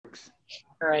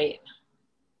Right.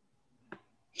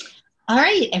 All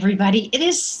right, everybody, it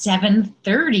is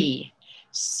 7:30.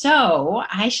 So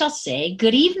I shall say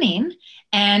good evening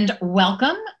and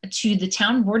welcome to the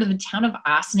Town Board of the Town of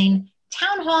Ossining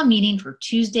Town Hall meeting for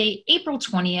Tuesday, April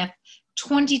 20th,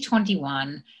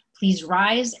 2021. Please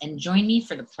rise and join me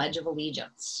for the Pledge of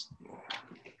Allegiance.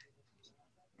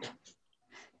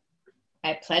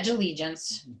 I pledge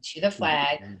allegiance to the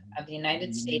flag of the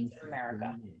United States of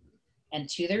America and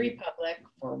to the republic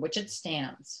for which it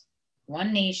stands,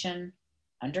 one nation,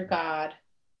 under God,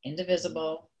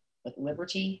 indivisible, with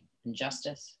liberty and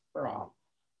justice for all.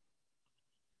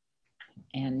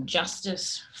 And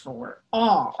justice for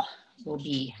all will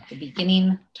be the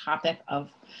beginning topic of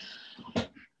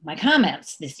my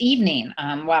comments this evening.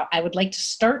 While I would like to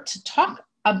start to talk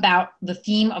about the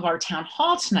theme of our town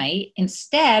hall tonight,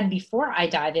 instead, before I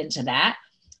dive into that,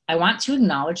 I want to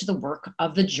acknowledge the work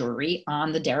of the jury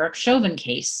on the Derek Chauvin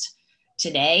case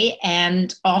today,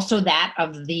 and also that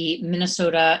of the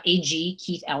Minnesota AG,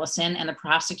 Keith Ellison, and the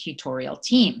prosecutorial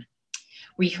team.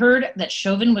 We heard that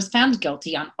Chauvin was found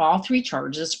guilty on all three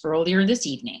charges earlier this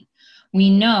evening. We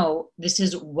know this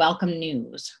is welcome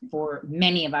news for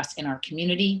many of us in our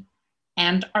community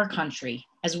and our country,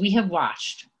 as we have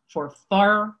watched for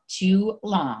far too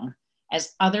long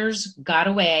as others got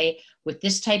away with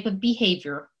this type of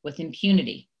behavior with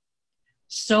impunity.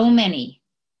 So many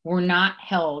were not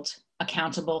held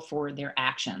accountable for their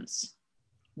actions.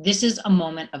 This is a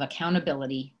moment of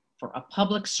accountability for a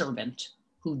public servant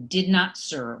who did not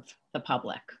serve the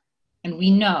public. And we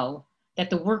know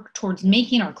that the work towards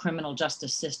making our criminal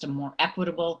justice system more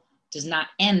equitable does not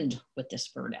end with this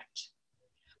verdict.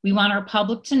 We want our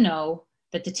public to know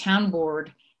that the town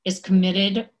board is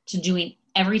committed to doing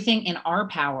everything in our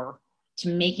power to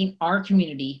making our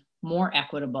community more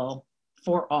equitable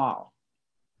for all.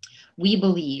 We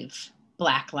believe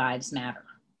Black Lives Matter.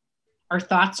 Our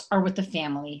thoughts are with the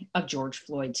family of George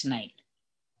Floyd tonight.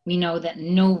 We know that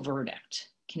no verdict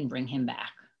can bring him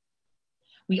back.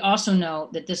 We also know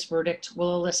that this verdict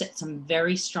will elicit some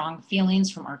very strong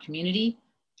feelings from our community.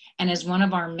 And as one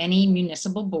of our many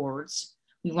municipal boards,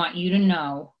 we want you to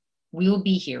know we will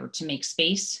be here to make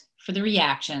space for the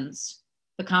reactions,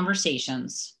 the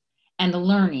conversations, and the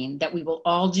learning that we will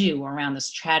all do around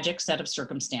this tragic set of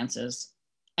circumstances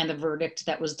and the verdict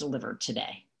that was delivered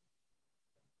today.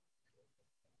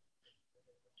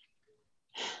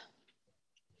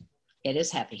 It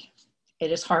is heavy.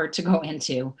 It is hard to go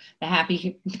into the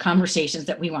happy conversations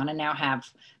that we want to now have,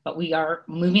 but we are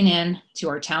moving in to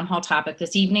our town hall topic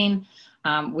this evening,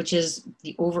 which is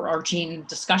the overarching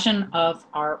discussion of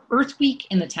our Earth Week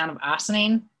in the town of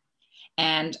Ossining.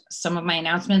 And some of my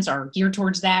announcements are geared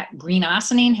towards that. Green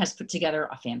Ossining has put together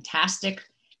a fantastic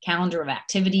calendar of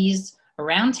activities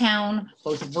around town,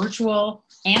 both virtual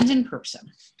and in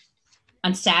person.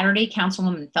 On Saturday,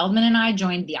 Councilwoman Feldman and I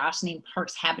joined the Ossining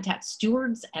Parks Habitat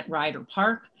Stewards at Ryder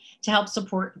Park to help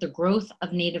support the growth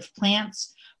of native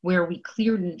plants, where we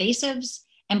cleared invasives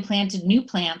and planted new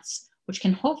plants, which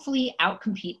can hopefully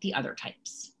outcompete the other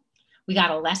types. We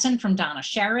got a lesson from Donna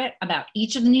Sharrett about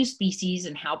each of the new species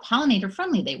and how pollinator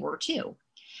friendly they were too.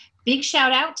 Big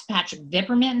shout out to Patrick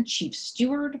Vipperman, Chief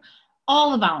Steward,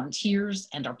 all the volunteers,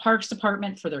 and our Parks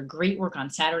Department for their great work on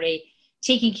Saturday,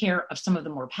 taking care of some of the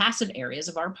more passive areas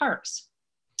of our parks.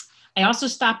 I also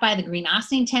stopped by the Green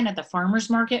Ossining tent at the farmers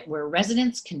market, where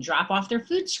residents can drop off their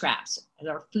food scraps at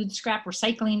our food scrap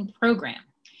recycling program.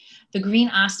 The Green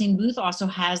Ossining booth also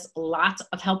has lots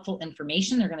of helpful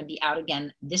information. They're going to be out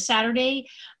again this Saturday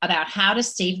about how to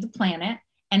save the planet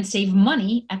and save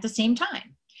money at the same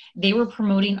time. They were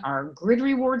promoting our Grid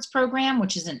Rewards program,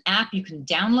 which is an app you can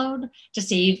download to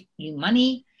save you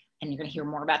money. And you're going to hear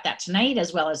more about that tonight,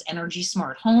 as well as Energy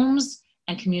Smart Homes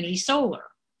and Community Solar.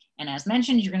 And as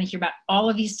mentioned, you're going to hear about all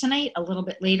of these tonight a little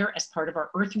bit later as part of our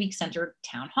Earth Week Centered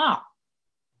Town Hall.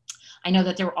 I know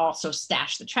that there were also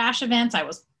Stash the Trash events I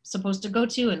was supposed to go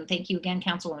to, and thank you again,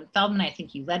 Councilwoman Feldman. I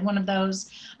think you led one of those,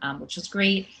 which was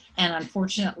great. And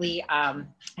unfortunately, I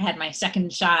had my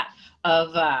second shot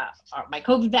of my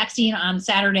COVID vaccine on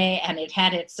Saturday, and it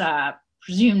had its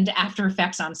presumed after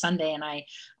effects on Sunday, and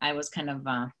I was kind of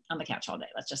on the couch all day,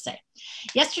 let's just say.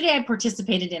 Yesterday, I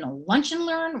participated in a lunch and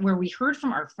learn where we heard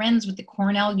from our friends with the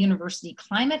Cornell University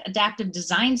Climate Adaptive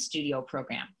Design Studio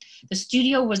program. The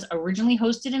studio was originally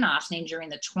hosted in Ossining during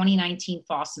the 2019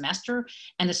 fall semester,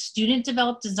 and the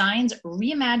student-developed designs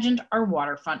reimagined our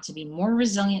waterfront to be more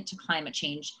resilient to climate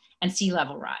change and sea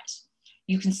level rise.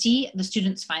 You can see the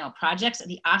students' final projects at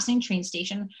the Ossining train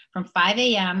station from 5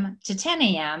 a.m. to 10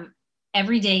 a.m.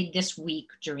 every day this week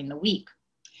during the week.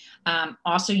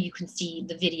 Also, you can see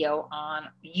the video on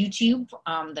YouTube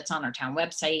that's on our town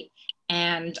website.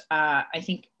 And I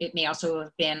think it may also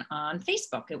have been on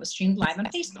Facebook. It was streamed live on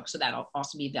Facebook, so that'll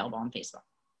also be available on Facebook.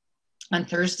 On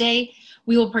Thursday,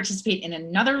 we will participate in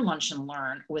another Lunch and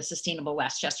Learn with Sustainable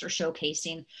Westchester,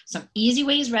 showcasing some easy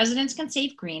ways residents can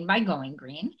save green by going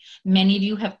green. Many of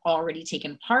you have already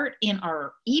taken part in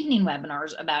our evening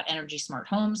webinars about energy smart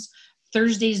homes.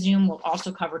 Thursday's Zoom will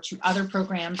also cover 2 other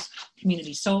programs,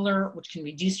 Community Solar, which can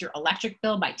reduce your electric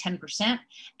bill by 10%,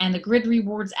 and the Grid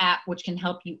Rewards app, which can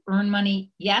help you earn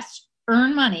money, yes,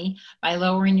 earn money by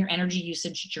lowering your energy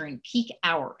usage during peak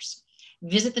hours.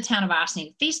 Visit the Town of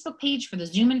Ossining Facebook page for the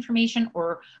Zoom information,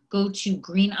 or go to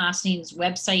Green Ossining's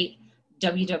website,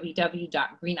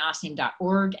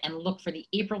 www.greenossining.org, and look for the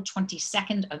April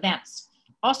 22nd events.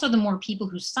 Also, the more people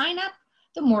who sign up,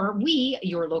 the more we,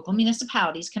 your local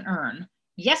municipalities, can earn.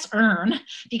 Yes, earn,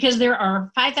 because there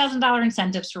are $5,000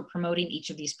 incentives for promoting each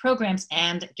of these programs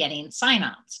and getting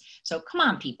sign-ons. So come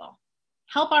on, people,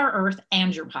 help our Earth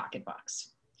and your pocketbooks.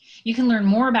 You can learn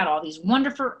more about all these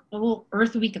wonderful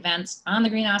Earth Week events on the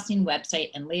Green Ossining website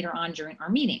and later on during our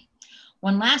meeting.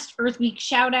 One last Earth Week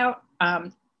shout out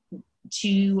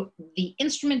to the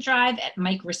instrument drive at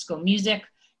Mike Risco Music.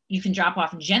 You can drop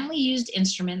off gently used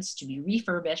instruments to be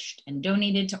refurbished and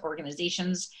donated to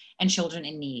organizations and children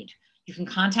in need. You can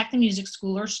contact the music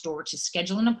school or store to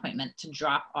schedule an appointment to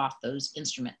drop off those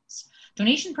instruments.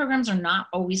 Donation programs are not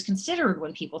always considered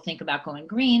when people think about going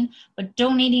green, but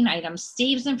donating items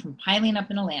saves them from piling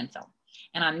up in a landfill.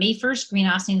 And on May 1st, Green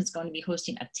Ossining is going to be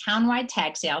hosting a townwide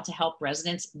tag sale to help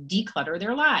residents declutter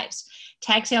their lives.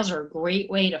 Tag sales are a great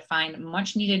way to find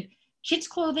much needed kids'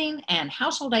 clothing and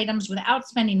household items without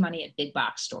spending money at big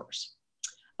box stores.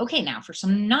 Okay, now for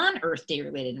some non-Earth Day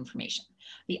related information.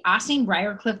 The Ossining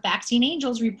Briarcliff Vaccine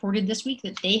Angels reported this week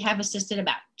that they have assisted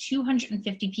about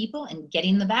 250 people in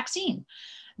getting the vaccine.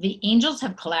 The Angels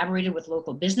have collaborated with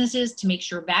local businesses to make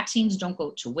sure vaccines don't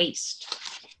go to waste.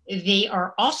 They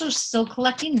are also still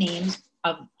collecting names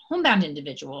of homebound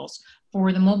individuals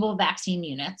for the mobile vaccine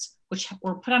units, which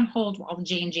were put on hold while the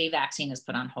J&J vaccine is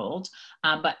put on hold,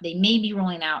 but they may be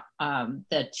rolling out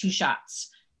the 2 shots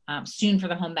soon for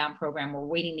the homebound program. We're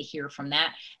waiting to hear from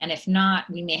that. And if not,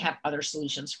 we may have other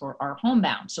solutions for our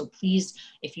homebound. So please,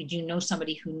 if you do know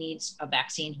somebody who needs a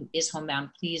vaccine who is homebound,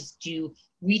 please do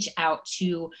reach out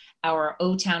to our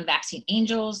O-Town Vaccine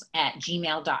Angels at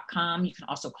gmail.com. You can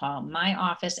also call my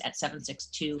office at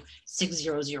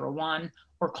 762-6001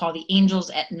 or call the Angels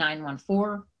at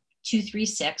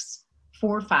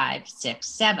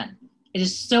 914-236-4567. It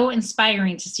is so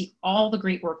inspiring to see all the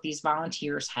great work these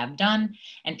volunteers have done,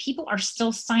 and people are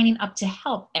still signing up to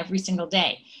help every single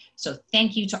day. So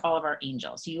thank you to all of our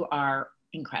Angels. You are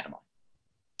incredible,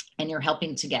 and you're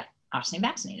helping to get Ossining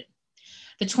vaccinated.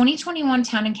 The 2021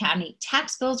 Town and County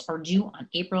tax bills are due on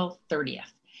April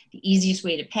 30th. The easiest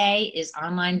way to pay is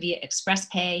online via Express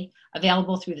Pay,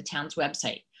 available through the town's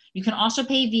website. You can also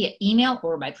pay via email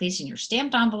or by placing your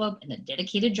stamped envelope in the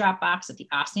dedicated drop box at the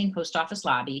Ossining Post Office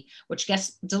lobby, which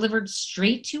gets delivered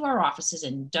straight to our offices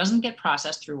and doesn't get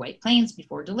processed through White Plains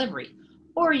before delivery.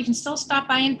 Or you can still stop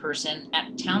by in person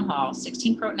at Town Hall,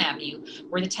 16 Croton Avenue,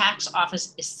 where the tax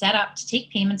office is set up to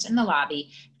take payments in the lobby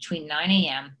between 9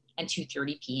 a.m. and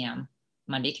 2:30 p.m.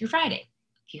 Monday through Friday.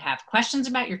 If you have questions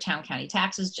about your town county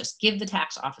taxes, just give the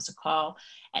tax office a call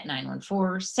at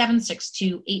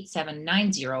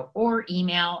 914-762-8790 or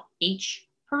email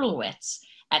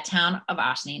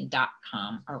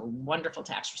hperlowitz@townofossining.com. Our wonderful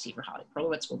tax receiver, Holly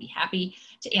Perlowitz, will be happy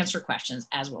to answer questions,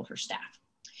 as will her staff.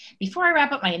 Before I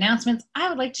wrap up my announcements, I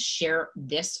would like to share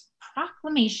this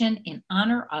proclamation in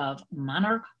honor of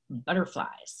monarch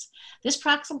butterflies. This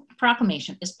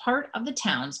proclamation is part of the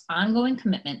town's ongoing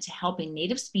commitment to helping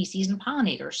native species and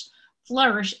pollinators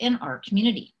flourish in our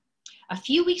community. A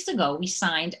few weeks ago, we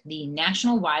signed the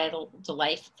National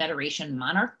Wildlife Federation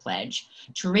Monarch Pledge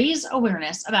to raise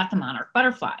awareness about the monarch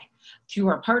butterfly. Through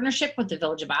our partnership with the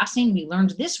Village of Ossining, we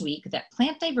learned this week that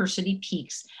plant diversity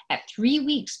peaks at 3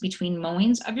 weeks between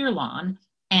mowings of your lawn,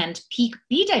 and peak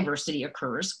bee diversity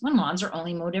occurs when lawns are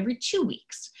only mowed every 2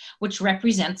 weeks, which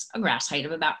represents a grass height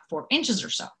of about 4 inches or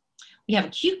so. We have a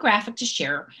cute graphic to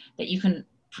share that you can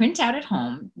print out at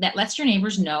home that lets your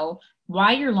neighbors know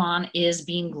why your lawn is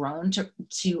being grown to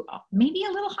maybe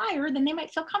a little higher than they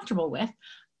might feel comfortable with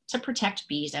to protect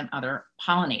bees and other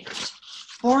pollinators.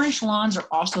 4-inch lawns are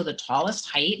also the tallest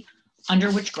height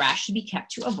under which grass should be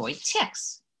kept to avoid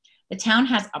ticks. The town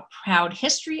has a proud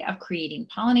history of creating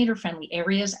pollinator-friendly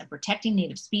areas and protecting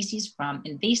native species from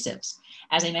invasives.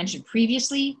 As I mentioned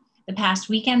previously, the past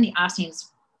weekend, the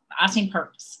Ossining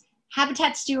Parks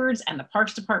Habitat stewards and the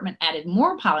Parks Department added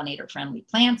more pollinator-friendly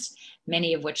plants,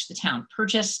 many of which the town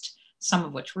purchased, some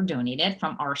of which were donated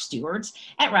from our stewards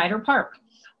at Ryder Park.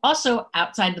 Also,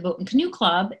 outside the Boat and Canoe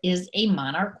Club is a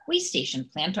monarch way station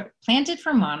planted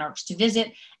for monarchs to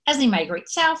visit as they migrate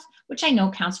south, which I know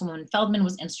Councilwoman Feldman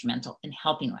was instrumental in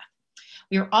helping with.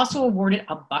 We were also awarded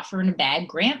a Buffer in a Bag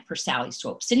grant for Sally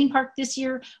Swope Sitting Park this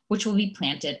year, which will be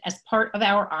planted as part of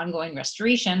our ongoing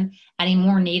restoration, adding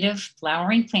more native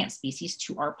flowering plant species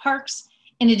to our parks,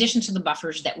 in addition to the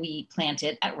buffers that we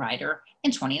planted at Ryder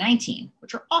in 2019,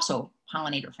 which are also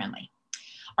pollinator friendly.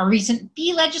 Our recent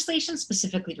bee legislation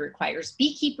specifically requires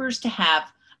beekeepers to have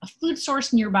a food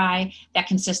source nearby that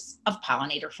consists of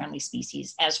pollinator-friendly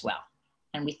species as well.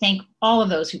 And we thank all of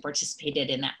those who participated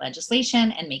in that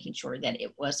legislation and making sure that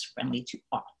it was friendly to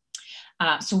all.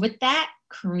 So with that,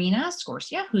 Karina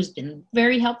Scorsia, who's been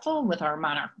very helpful with our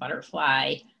monarch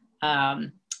butterfly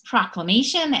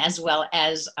proclamation, as well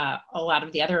as a lot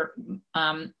of the other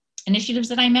initiatives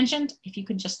that I mentioned, if you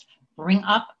could just bring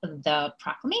up the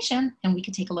proclamation and we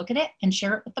could take a look at it and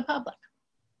share it with the public.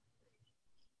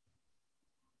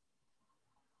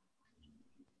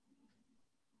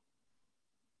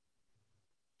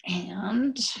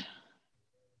 And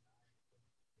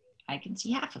I can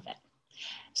see half of it.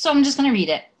 So I'm just going to read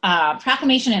it.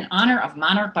 Proclamation in honor of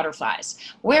monarch butterflies.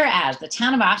 Whereas the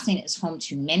town of Ossining is home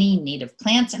to many native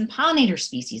plants and pollinator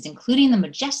species, including the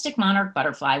majestic monarch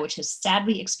butterfly, which has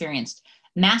sadly experienced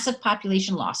massive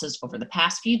population losses over the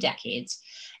past few decades.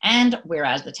 And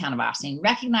whereas the town of Ossining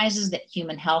recognizes that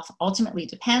human health ultimately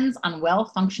depends on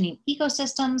well-functioning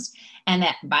ecosystems and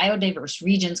that biodiverse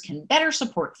regions can better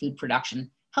support food production,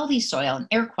 healthy soil and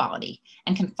air quality,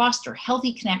 and can foster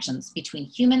healthy connections between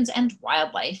humans and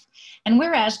wildlife. And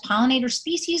whereas pollinator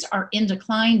species are in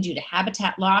decline due to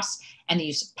habitat loss and the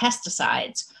use of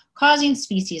pesticides, causing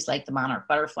species like the monarch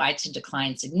butterfly to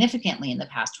decline significantly in the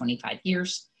past 25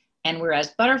 years. And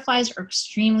whereas butterflies are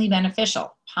extremely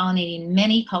beneficial, pollinating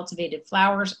many cultivated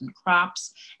flowers and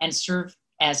crops and serve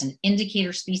as an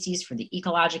indicator species for the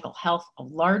ecological health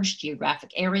of large geographic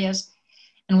areas.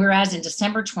 And whereas in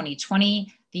December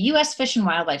 2020, the U.S. Fish and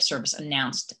Wildlife Service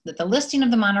announced that the listing of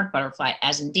the monarch butterfly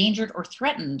as endangered or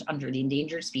threatened under the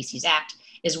Endangered Species Act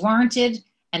is warranted,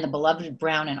 and the beloved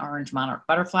brown and orange monarch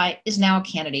butterfly is now a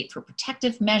candidate for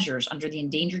protective measures under the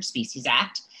Endangered Species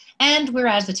Act. And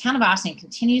whereas the town of Ossining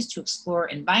continues to explore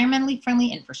environmentally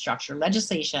friendly infrastructure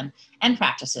legislation and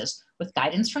practices with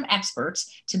guidance from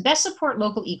experts to best support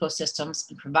local ecosystems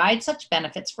and provide such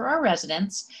benefits for our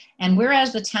residents. And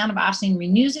whereas the town of Ossining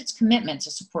renews its commitment to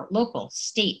support local,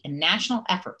 state, and national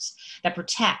efforts that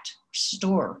protect,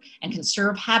 restore, and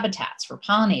conserve habitats for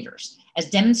pollinators, as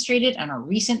demonstrated in our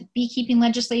recent beekeeping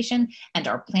legislation and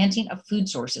our planting of food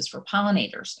sources for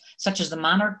pollinators, such as the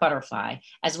monarch butterfly,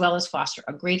 as well as foster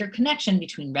a greater connection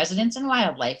between residents and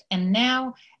wildlife. And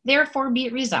now, therefore, be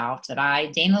it resolved that I,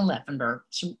 Dana Leffenberg,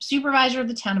 supervisor of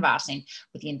the town of Ossining,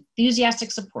 with the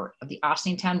enthusiastic support of the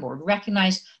Ossining Town Board,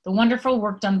 recognize the wonderful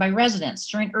work done by residents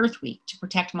during Earth Week to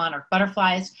protect monarch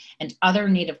butterflies and other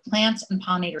native plants and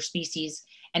pollinator species,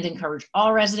 and encourage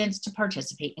all residents to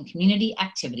participate in community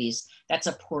activities that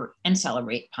support and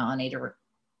celebrate pollinator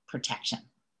protection.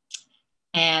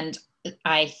 And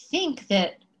I think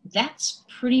that that's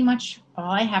pretty much all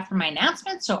I have for my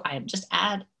announcement. So I just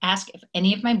ask if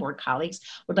any of my board colleagues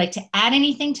would like to add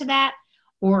anything to that,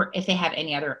 or if they have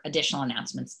any other additional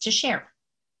announcements to share.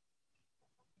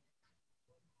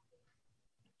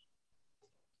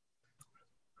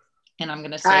 And I'm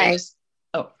going to say, hi.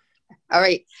 Oh. All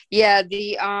right. Yeah,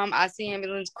 the Ossining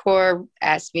Ambulance Corps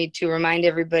asked me to remind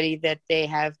everybody that they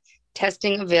have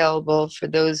testing available for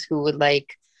those who would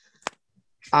like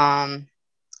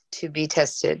to be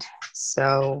tested.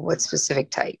 So what specific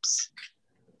types?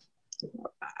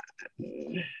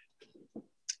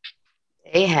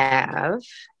 They have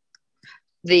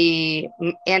the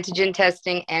antigen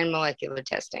testing and molecular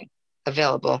testing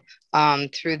available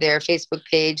through their Facebook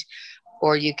page,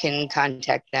 or you can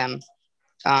contact them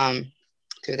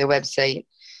through their website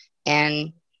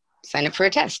and sign up for a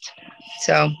test.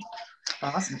 So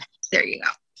Awesome. There you go.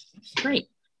 Great.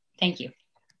 Thank you.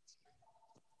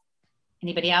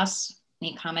 Anybody else?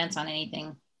 Any comments on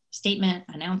anything? Statement,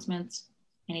 announcements,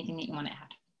 anything that you want to add?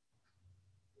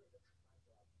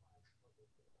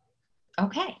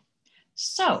 Okay.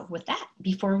 So with that,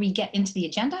 before we get into the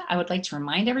agenda, I would like to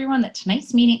remind everyone that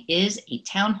tonight's meeting is a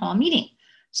town hall meeting.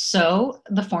 So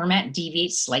the format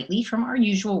deviates slightly from our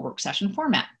usual work session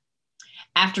format.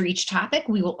 After each topic,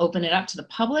 we will open it up to the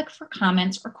public for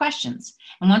comments or questions.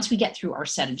 And once we get through our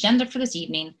set agenda for this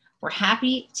evening, we're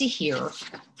happy to hear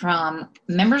from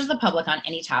members of the public on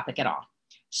any topic at all.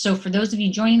 So for those of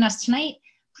you joining us tonight,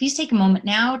 please take a moment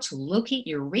now to locate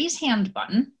your raise hand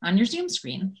button on your Zoom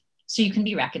screen so you can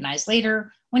be recognized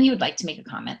later when you would like to make a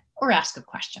comment or ask a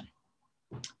question.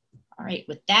 All right,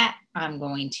 with that, I'm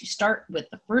going to start with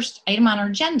the first item on our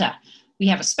agenda. We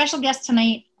have a special guest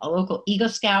tonight, a local Eagle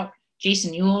Scout,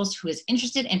 Jason Ewells, who is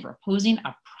interested in proposing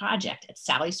a project at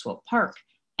Sally Swope Park.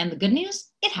 And the good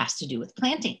news, it has to do with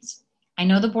plantings. I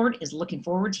know the board is looking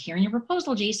forward to hearing your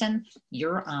proposal, Jason.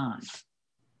 You're on.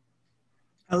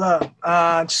 Hello,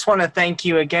 just want to thank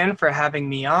you again for having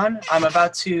me on. I'm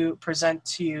about to present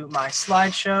to you my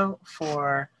slideshow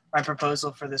for my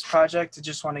proposal for this project. I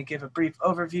just want to give a brief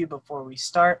overview before we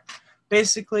start.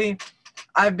 Basically,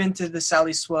 I've been to the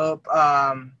Sally Swope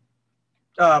park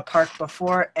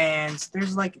before, and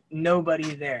there's like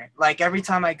nobody there. Like every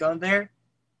time I go there,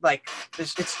 like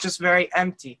it's just very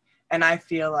empty. And I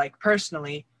feel like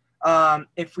personally,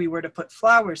 if we were to put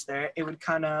flowers there, it would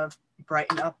kind of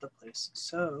brighten up the place.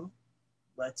 So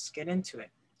let's get into it.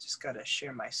 Just gotta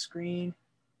share my screen.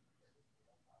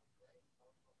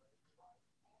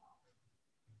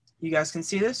 You guys can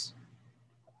see this?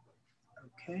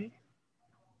 Okay.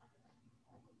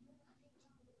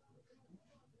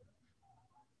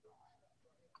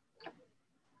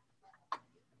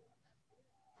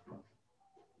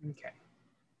 Okay.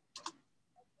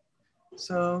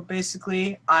 So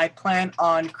basically, I plan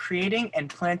on creating and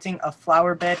planting a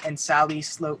flower bed in Sally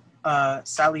Swope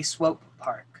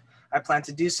Park. I plan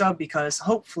to do so because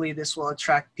hopefully this will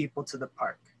attract people to the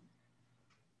park.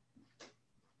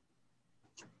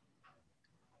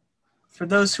 For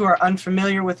those who are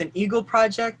unfamiliar with an Eagle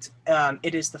project,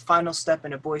 it is the final step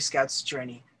in a Boy Scouts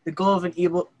journey. The goal of an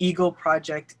Eagle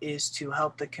project is to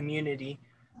help the community,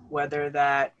 whether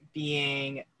that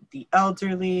being the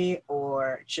elderly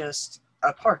or just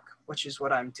a park, which is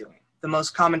what I'm doing. The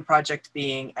most common project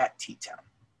being at T-Town.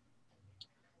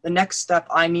 The next step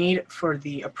I need for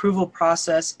the approval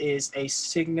process is a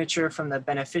signature from the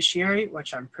beneficiary,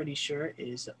 which I'm pretty sure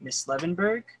is Miss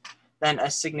Levenberg. Then a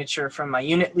signature from my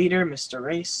unit leader, Mr.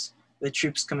 Race, the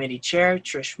Troops Committee Chair,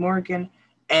 Trish Morgan,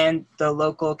 and the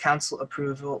local council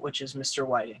approval, which is Mr.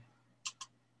 Whiting.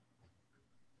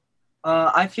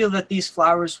 I feel that these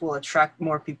flowers will attract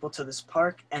more people to this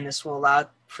park, and this will allow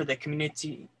for the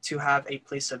community to have a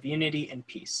place of unity and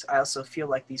peace. I also feel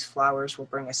like these flowers will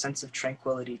bring a sense of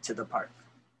tranquility to the park.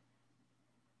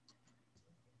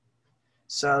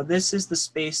 So this is the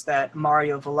space that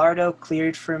Mario Velardo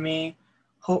cleared for me.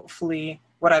 Hopefully,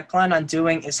 what I plan on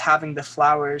doing is having the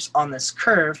flowers on this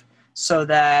curve so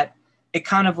that it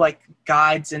kind of like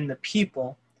guides in the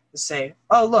people to say,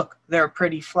 oh, look, there are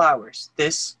pretty flowers.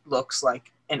 This looks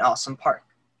like an awesome park.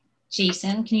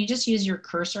 Jason, can you just use your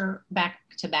cursor back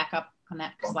up on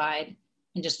that slide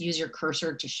and just use your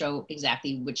cursor to show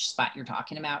exactly which spot you're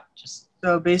talking about?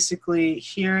 So basically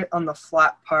here on the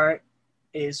flat part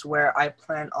is where I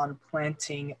plan on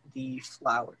planting the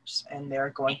flowers. And there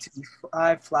are going to be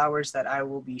 5 flowers that I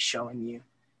will be showing you.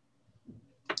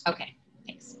 Okay,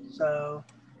 thanks. So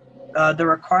the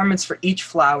requirements for each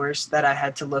flowers that I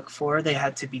had to look for, they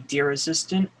had to be deer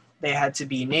resistant, they had to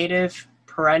be native,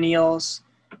 perennials,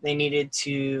 they needed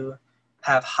to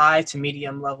have high to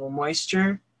medium level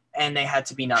moisture, and they had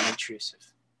to be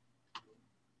non-intrusive.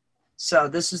 So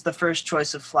this is the first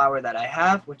choice of flower that I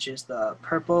have, which is the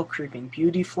purple creeping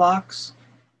beauty phlox,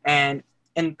 and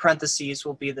in parentheses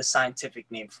will be the scientific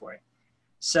name for it.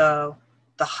 So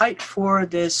the height for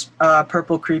this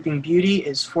purple creeping beauty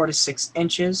is 4 to 6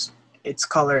 inches. Its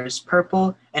color is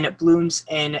purple, and it blooms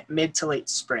in mid to late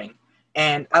spring.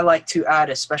 And I like to add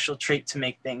a special trait to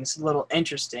make things a little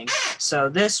interesting. So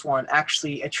this one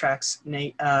actually attracts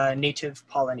native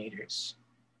pollinators.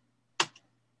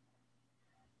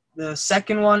 The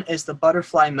second one is the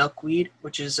butterfly milkweed,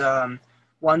 which is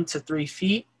 1 to 3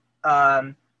 feet.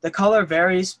 The color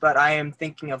varies, but I am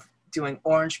thinking of doing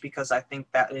orange because I think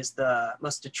that is the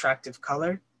most attractive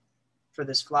color for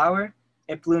this flower.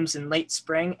 It blooms in late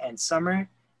spring and summer,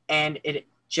 and it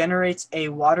generates a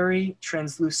watery,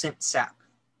 translucent sap.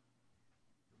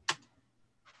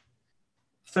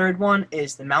 Third one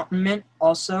is the mountain mint,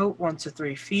 also 1 to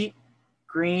 3 feet,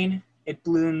 green. It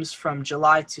blooms from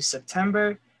July to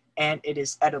September, and it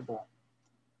is edible.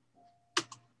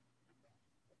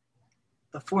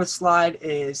 The fourth slide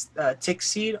is tick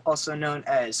seed, also known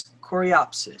as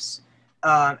Coreopsis.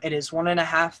 It is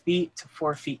 1.5 feet to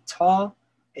 4 feet tall.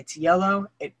 It's yellow,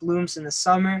 it blooms in the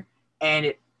summer, and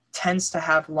it tends to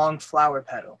have long flower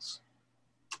petals.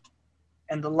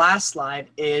 And the last slide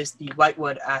is the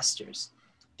whitewood asters.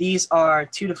 These are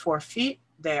 2 to 4 feet.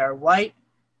 They are white.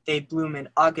 They bloom in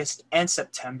August and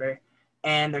September.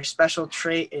 And their special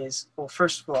trait is, well,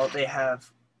 first of all, they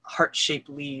have heart-shaped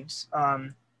leaves.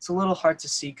 It's a little hard to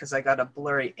see because I got a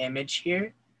blurry image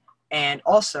here. And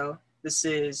also, this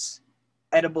is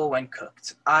edible when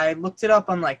cooked. I looked it up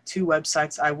on like 2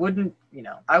 websites. I wouldn't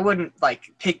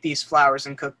like pick these flowers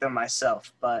and cook them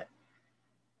myself, but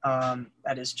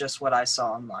that is just what I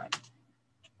saw online.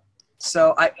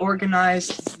 So I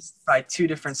organized by 2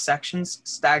 different sections.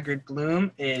 Staggered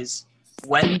bloom is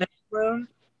when they bloom,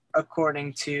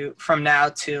 according to from now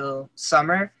till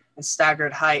summer, and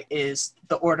staggered height is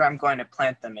the order I'm going to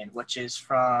plant them in, which is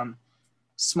from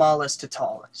smallest to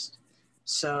tallest.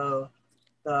 So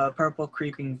the purple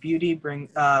creeping beauty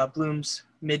blooms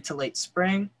mid to late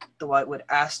spring. The whitewood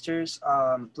asters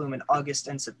bloom in August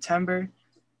and September.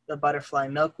 The butterfly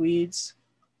milkweeds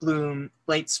bloom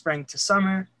late spring to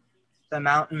summer. The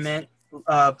mountain mint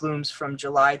blooms from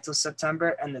July till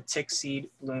September, and the tick seed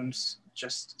blooms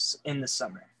just in the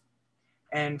summer.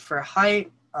 And for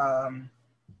height,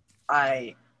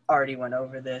 I already went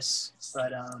over this,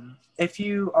 but if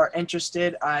you are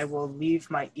interested, I will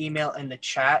leave my email in the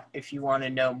chat if you want to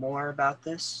know more about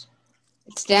this.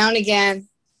 It's down again.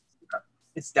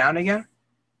 It's down again?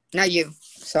 Not you.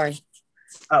 Sorry.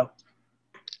 Oh.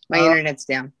 My internet's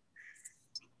down.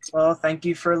 Well, thank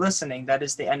you for listening. That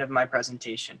is the end of my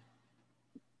presentation.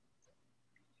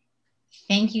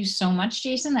 Thank you so much,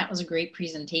 Jason. That was a great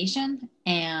presentation.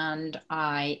 And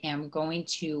I am going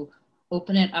to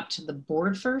open it up to the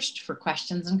board first for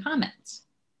questions and comments.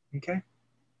 Okay.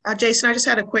 Jason, I just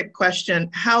had a quick question.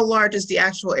 How large is the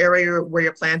actual area where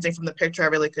you're planting? From the picture, I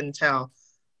really couldn't tell.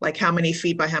 Like how many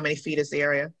feet by how many feet is the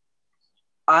area?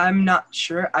 I'm not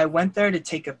sure. I went there to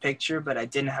take a picture, but I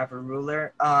didn't have a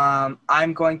ruler.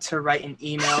 I'm going to write an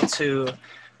email to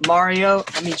Mario.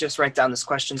 Let me just write down this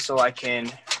question so I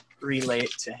can relay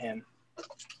it to him.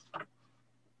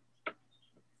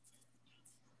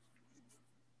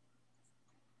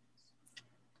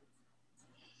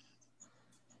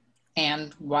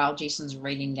 And while Jason's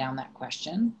writing down that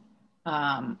question,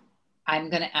 I'm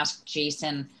going to ask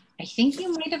Jason, I think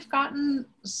you might have gotten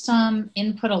some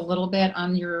input a little bit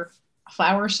on your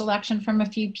flower selection from a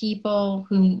few people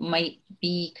who might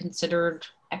be considered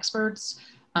experts.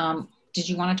 Did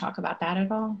you want to talk about that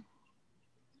at all?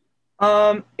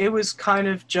 It was kind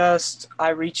of just, I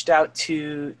reached out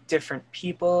to different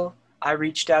people. I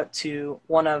reached out to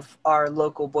one of our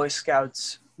local Boy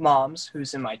Scouts moms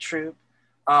who's in my troop.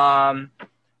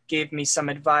 Gave me some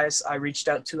advice. I reached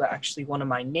out to actually one of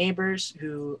my neighbors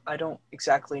who I don't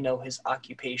exactly know his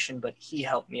occupation, but he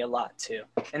helped me a lot too.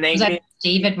 And they Was that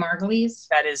David Margulies?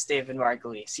 That is David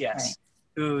Margulies, yes, right.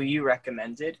 Who you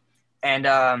recommended. And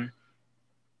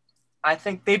I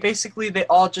think they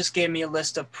all just gave me a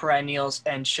list of perennials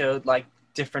and showed like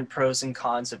different pros and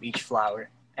cons of each flower.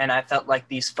 And I felt like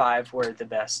these 5 were the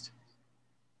best.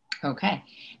 Okay.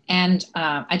 And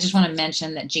I just want to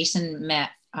mention that Jason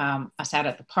met us out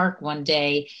at the park one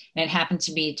day, and it happened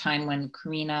to be a time when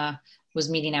Karina was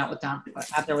meeting out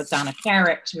there with Donna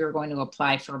Carrick, because we were going to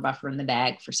apply for a buffer in the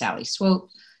bag for Sally Swope.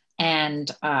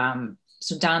 And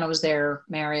so Donna was there,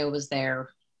 Mario was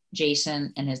there,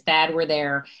 Jason and his dad were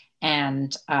there,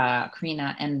 and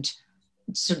Karina. And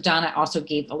so Donna also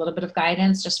gave a little bit of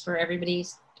guidance just for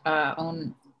everybody's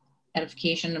own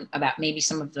edification about maybe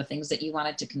some of the things that you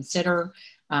wanted to consider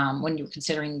when you were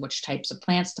considering which types of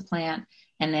plants to plant.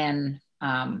 And then,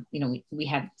 we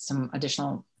had some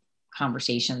additional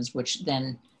conversations, which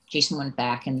then Jason went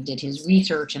back and did his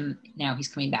research, and now he's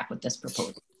coming back with this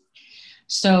proposal.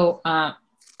 So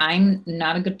I'm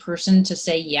not a good person to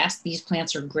say, yes, these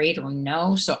plants are great, or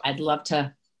no. So I'd love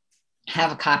to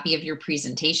have a copy of your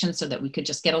presentation so that we could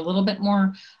just get a little bit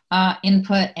more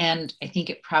input. And I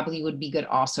think it probably would be good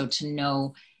also to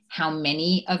know how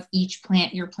many of each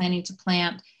plant you're planning to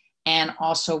plant, and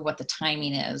also what the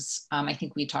timing is. I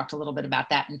think we talked a little bit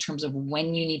about that in terms of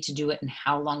when you need to do it and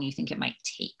how long you think it might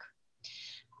take.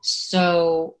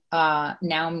 So now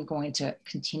I'm going to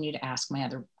continue to ask my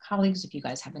other colleagues if you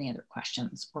guys have any other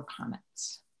questions or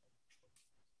comments.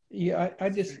 Yeah,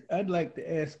 I'd like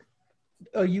to ask,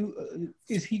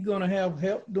 is he gonna have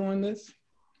help doing this?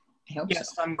 I hope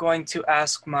yes, so. I'm going to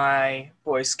ask my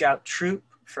Boy Scout troop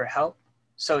for help.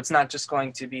 So it's not just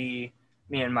going to be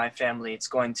me and my family, it's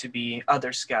going to be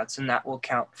other scouts, and that will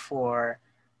count for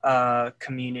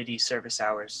community service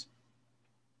hours.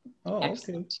 Oh,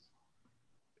 Excellent. Okay.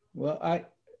 Well,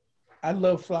 I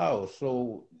love flowers,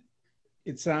 so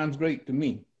it sounds great to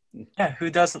me. Yeah, who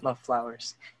doesn't love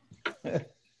flowers?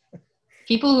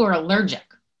 People who are allergic.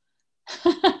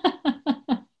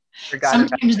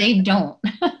 Sometimes they don't.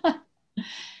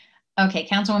 Okay,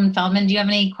 Councilwoman Feldman, do you have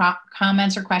any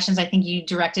comments or questions? I think you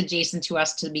directed Jason to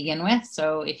us to begin with,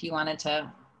 so if you wanted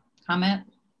to comment.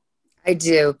 I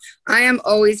do. I am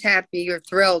always happy or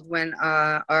thrilled when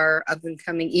our up and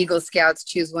coming Eagle Scouts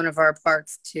choose one of our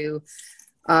parks to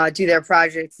do their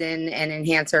projects in and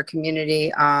enhance our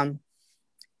community.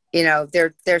 You know,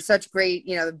 they're such great,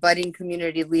 you know, budding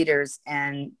community leaders,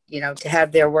 and, you know, to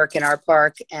have their work in our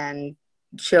park and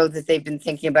show that they've been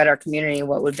thinking about our community and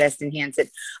what would best enhance it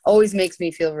always makes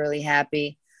me feel really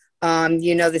happy.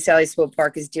 You know, the Sally Swope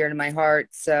Park is dear to my heart,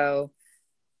 so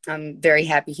I'm very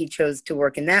happy he chose to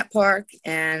work in that park,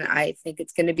 and I think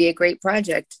it's going to be a great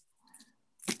project.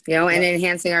 You know, and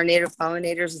enhancing our native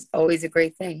pollinators is always a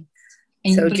great thing.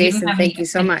 And, So but you don't Jason, have thank any- you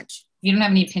so much. You don't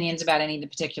have any opinions about any of the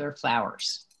particular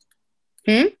flowers?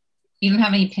 Hmm? You don't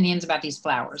have any opinions about these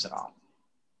flowers at all?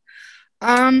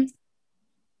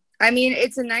 I mean,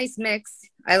 it's a nice mix.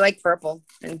 I like purple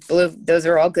and blue. Those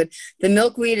are all good. The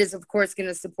milkweed is, of course, going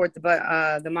to support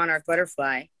the monarch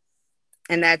butterfly,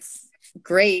 and that's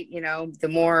great. You know, the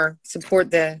more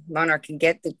support the monarch can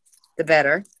get, the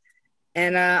better.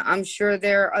 And I'm sure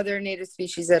there are other native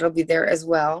species that'll be there as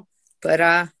well. But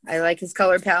I like his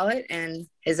color palette and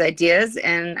his ideas,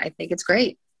 and I think it's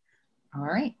great. All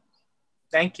right.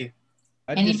 Thank you.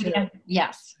 I just Anybody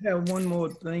yes. have one more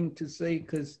thing to say,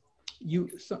 because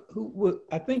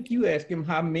I think you asked him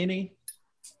how many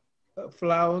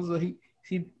flowers, or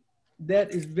he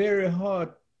that is very hard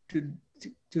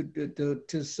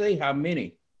to say how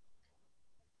many,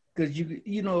 because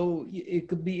you know, it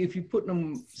could be, if you put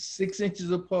them 6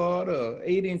 inches apart or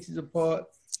 8 inches apart,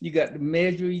 you got to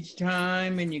measure each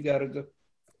time, and you got to go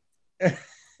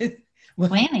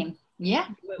Planning. Yeah.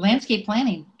 Landscape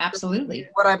planning. Absolutely.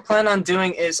 What I plan on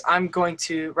doing is I'm going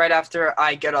to, right after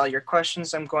I get all your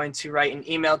questions, I'm going to write an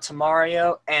email to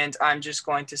Mario, and I'm just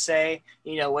going to say,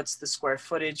 you know, what's the square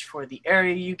footage for the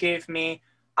area you gave me?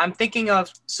 I'm thinking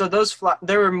of, so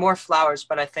there were more flowers,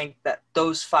 but I think that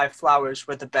those 5 flowers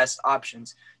were the best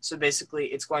options. So basically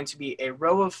it's going to be a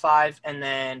row of 5, and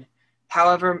then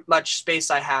however much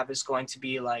space I have is going to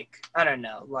be like, I don't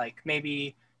know, like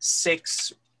maybe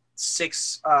six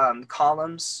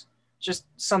columns, just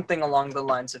something along the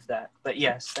lines of that. But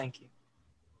yes, thank you.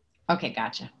 Okay,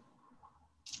 gotcha.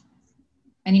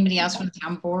 Anybody else from the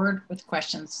town board with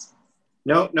questions?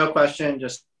 No question,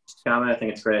 just comment. I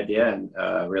think it's a great idea and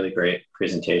really great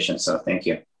presentation, so thank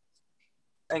you.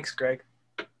 Thanks, Greg.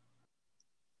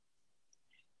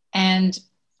 And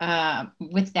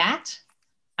with that,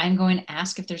 I'm going to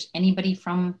ask if there's anybody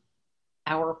from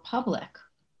our public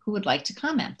who would like to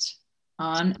comment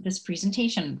on this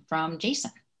presentation from Jason.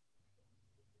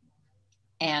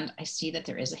 And I see that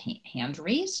there is a hand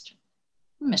raised.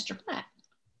 Mr. Platt.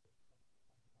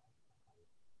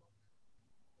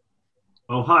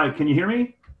 Oh, hi, can you hear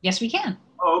me? Yes, we can.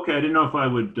 Oh, okay, I didn't know if I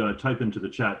would type into the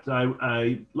chat.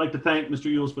 I'd like to thank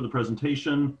Mr. Yules for the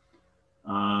presentation.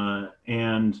 I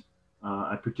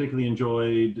particularly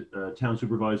enjoyed Town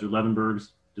Supervisor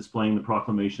Levenberg's displaying the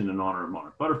proclamation in honor of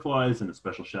monarch butterflies, and a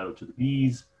special shout out to the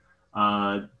bees.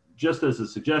 Just as a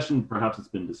suggestion, perhaps it's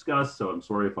been discussed, so I'm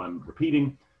sorry if I'm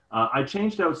repeating. I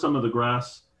changed out some of the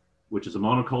grass, which is a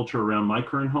monoculture around my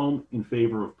current home, in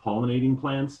favor of pollinating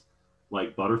plants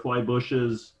like butterfly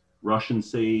bushes, Russian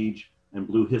sage, and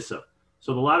blue hyssop.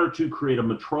 So the latter two create a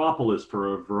metropolis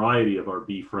for a variety of our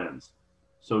bee friends.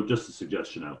 So just a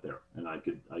suggestion out there, and I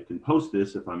can post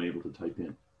this if I'm able to type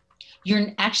in.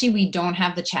 We don't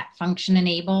have the chat function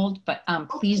enabled, but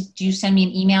please do send me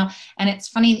an email. And it's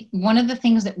funny, one of the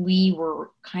things that we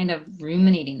were kind of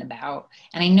ruminating about,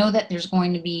 and I know that there's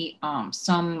going to be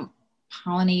some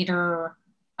pollinator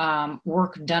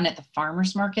work done at the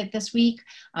farmers market this week.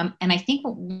 And I think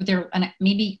and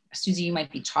maybe Susie, you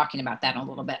might be talking about that a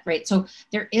little bit, right? So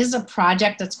there is a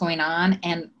project that's going on,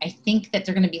 and I think that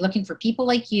they're going to be looking for people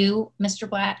like you, Mr.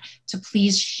 Blatt, to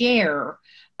please share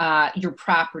your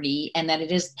property, and that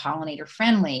it is pollinator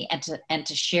friendly, and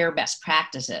to share best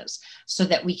practices so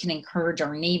that we can encourage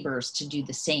our neighbors to do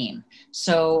the same.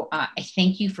 So I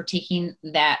thank you for taking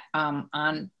that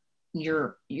on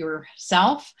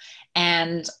yourself.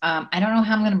 And I don't know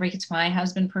how I'm going to break it to my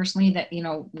husband personally that, you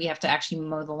know, we have to actually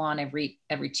mow the lawn every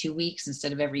 2 weeks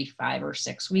instead of every 5 or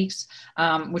 6 weeks,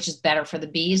 which is better for the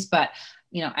bees, but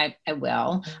you know, I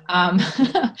will,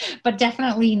 but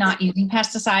definitely not using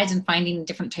pesticides and finding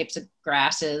different types of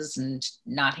grasses and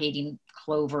not hating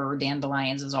clover or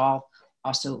dandelions is all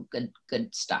also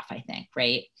good stuff, I think,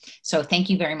 right? So thank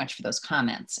you very much for those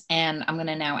comments. And I'm going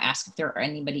to now ask if there are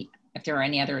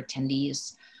any other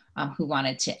attendees who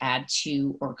wanted to add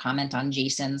to or comment on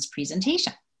Jason's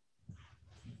presentation.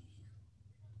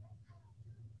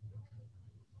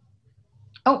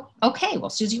 Oh, okay. Well,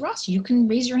 Susie Ross, you can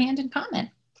raise your hand and comment.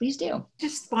 Please do.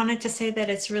 Just wanted to say that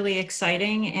it's really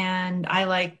exciting, and I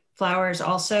like flowers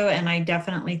also. And I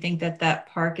definitely think that that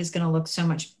park is going to look so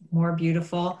much more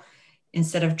beautiful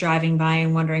instead of driving by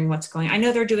and wondering what's going on. I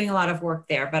know they're doing a lot of work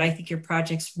there, but I think your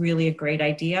project's really a great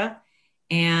idea.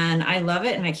 And I love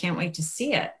it and I can't wait to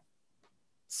see it.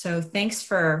 So thanks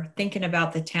for thinking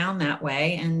about the town that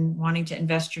way and wanting to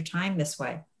invest your time this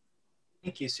way.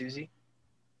 Thank you, Susie.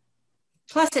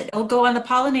 Plus it'll go on the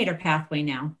pollinator pathway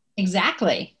now.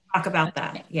 Exactly. Talk about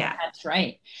that. Yeah. That's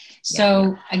right.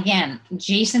 So again,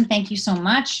 Jason, thank you so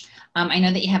much. I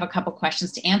know that you have a couple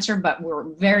questions to answer, but we're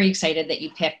very excited that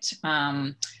you picked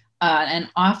an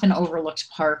often overlooked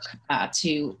park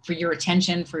for your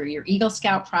attention for your Eagle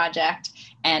Scout project.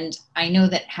 And I know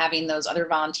that having those other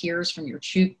volunteers from your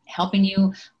troop helping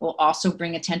you will also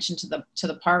bring attention to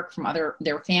the park from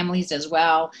their families as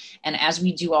well. And as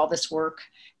we do all this work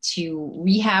to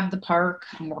rehab the park,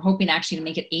 and we're hoping actually to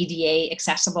make it ADA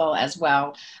accessible as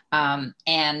well,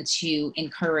 and to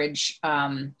encourage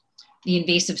the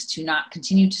invasives to not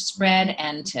continue to spread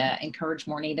and to encourage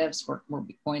more natives. We're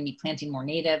going to be planting more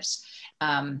natives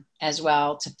as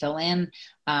well to fill in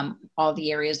all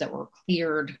the areas that were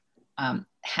cleared.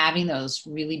 Having those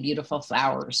really beautiful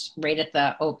flowers right at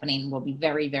the opening will be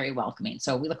very, very welcoming.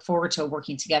 So we look forward to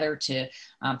working together to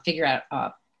figure out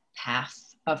a path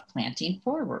of planting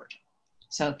forward.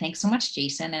 So thanks so much,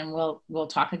 Jason. And we'll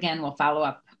talk again. We'll follow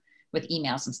up with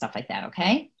emails and stuff like that.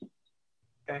 Okay.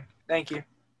 Okay. Thank you.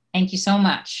 Thank you so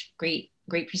much. Great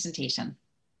presentation.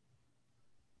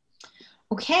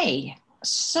 Okay,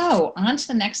 so on to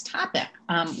the next topic.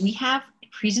 We have a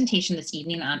presentation this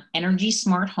evening on energy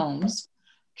smart homes,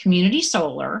 community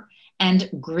solar, and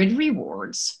grid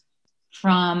rewards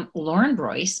from Lauren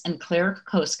Broyce and Claire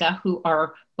Kokoska, who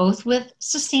are both with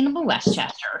Sustainable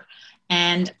Westchester.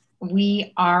 And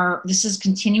this is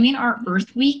continuing our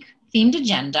Earth Week themed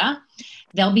agenda.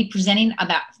 They'll be presenting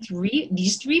about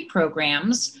these three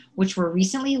programs, which were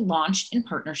recently launched in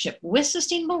partnership with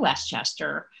Sustainable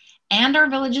Westchester and our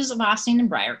villages of Ossining and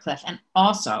Briarcliff, and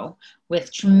also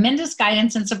with tremendous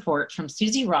guidance and support from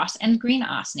Susie Ross and Green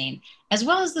Ossining, as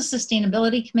well as the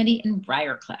Sustainability Committee in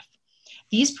Briarcliff.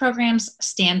 These programs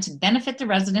stand to benefit the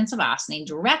residents of Ossining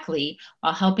directly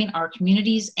while helping our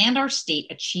communities and our state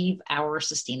achieve our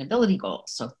sustainability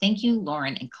goals. So thank you,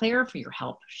 Lauren and Claire, for your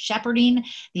help shepherding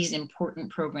these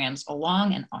important programs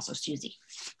along, and also Susie.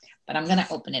 But I'm gonna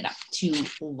open it up to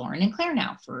Lauren and Claire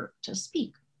now to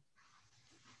speak.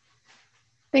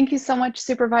 Thank you so much,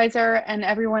 Supervisor, and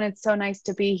everyone. It's so nice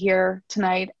to be here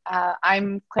tonight.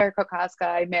 I'm Claire Kokoska.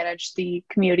 I manage the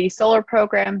Community Solar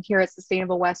Program here at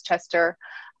Sustainable Westchester.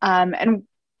 And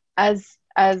as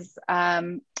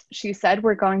she said,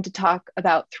 we're going to talk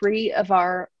about three of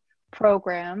our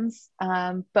programs.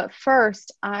 But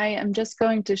first, I am just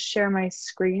going to share my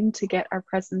screen to get our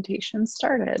presentation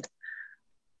started.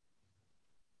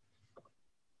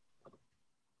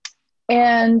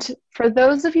 And for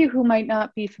those of you who might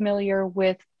not be familiar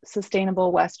with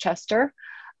Sustainable Westchester,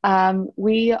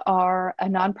 we are a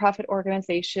nonprofit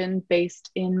organization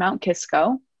based in Mount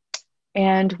Kisco,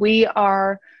 and we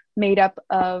are made up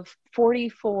of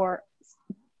 44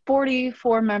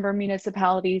 member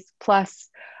municipalities plus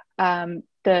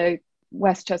the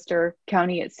Westchester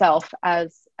County itself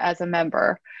as a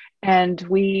member. And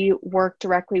we work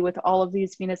directly with all of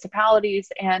these municipalities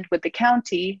and with the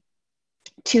county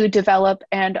to develop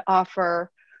and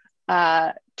offer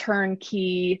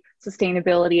turnkey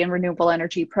sustainability and renewable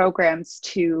energy programs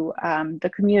to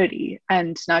the community,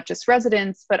 and not just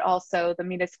residents, but also the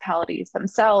municipalities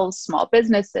themselves, small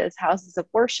businesses, houses of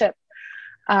worship.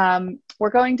 We're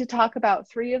going to talk about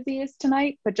three of these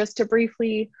tonight, but just to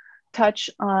briefly touch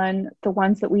on the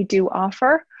ones that we do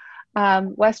offer.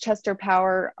 Westchester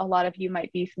Power, a lot of you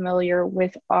might be familiar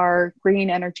with our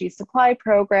green energy supply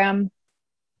program.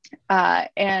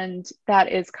 And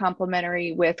that is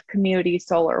complementary with Community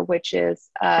Solar, which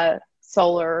is a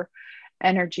solar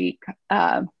energy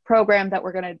program that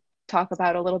we're going to talk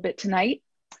about a little bit tonight.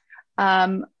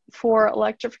 For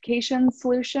electrification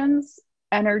solutions,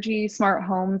 Energy Smart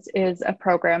Homes is a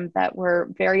program that we're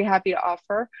very happy to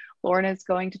offer. Lauren is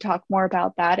going to talk more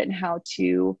about that and how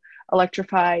to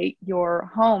electrify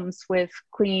your homes with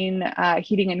clean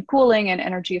heating and cooling and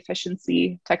energy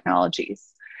efficiency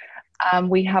technologies.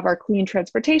 We have our clean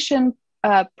transportation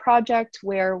project,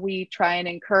 where we try and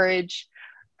encourage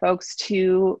folks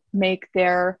to make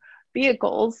their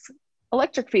vehicles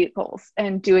electric vehicles,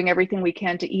 and doing everything we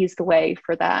can to ease the way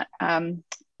for that.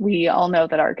 We all know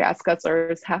that our gas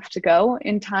guzzlers have to go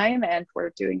in time, and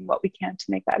we're doing what we can to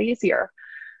make that easier.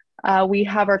 We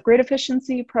have our grid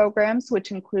efficiency programs,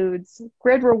 which includes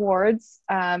grid rewards,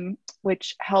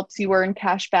 which helps you earn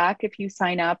cash back if you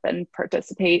sign up and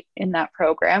participate in that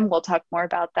program. We'll talk more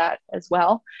about that as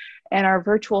well. And our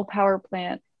virtual power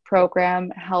plant program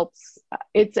helps,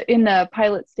 it's in the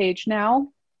pilot stage now,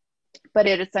 but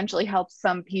it essentially helps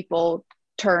some people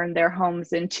turn their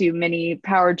homes into mini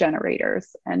power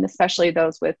generators, and especially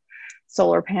those with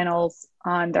solar panels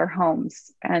on their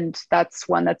homes. And that's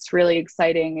one that's really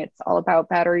exciting. It's all about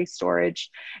battery storage,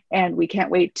 and we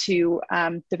can't wait to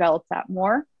develop that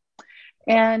more.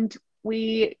 And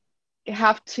we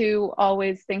have to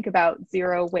always think about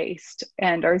zero waste,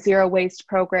 and our zero waste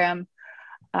program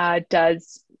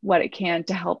does what it can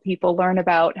to help people learn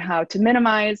about how to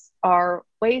minimize our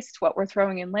waste, what we're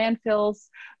throwing in landfills,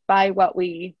 buy what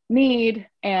we need,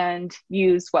 and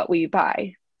use what we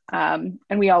buy. And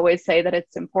we always say that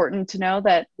it's important to know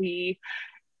that we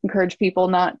encourage people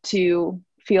not to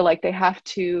feel like they have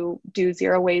to do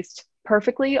zero waste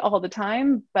perfectly all the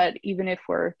time, but even if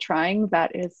we're trying,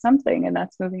 that is something, and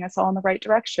that's moving us all in the right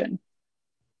direction.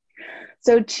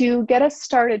 So to get us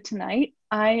started tonight,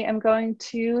 I am going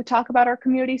to talk about our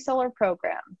community solar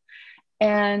program.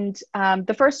 And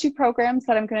the first two programs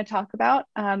that I'm going to talk about,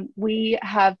 we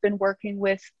have been working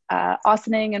with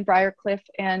Ossining and Briarcliff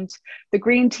and the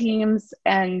Green Teams,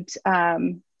 and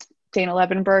Dana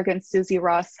Levenberg and Susie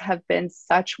Ross have been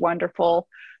such wonderful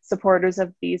supporters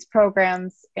of these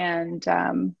programs, and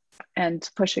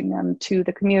pushing them to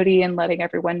the community and letting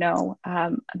everyone know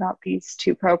about these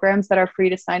two programs that are free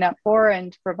to sign up for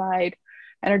and provide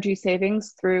energy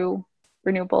savings through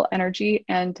renewable energy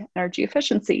and energy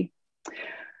efficiency.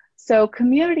 So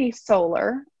community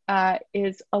solar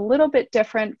is a little bit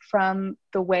different from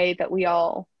the way that we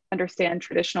all understand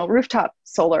traditional rooftop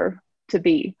solar to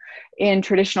be. In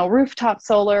traditional rooftop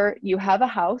solar, you have a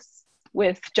house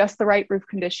with just the right roof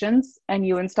conditions, and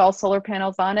you install solar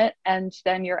panels on it, and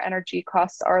then your energy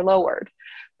costs are lowered.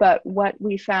 But what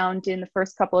we found in the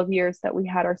first couple of years that we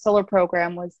had our solar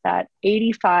program was that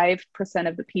 85%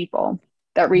 of the people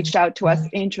that reached out to us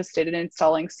interested in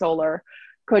installing solar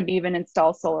couldn't even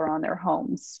install solar on their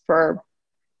homes for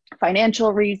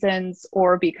financial reasons,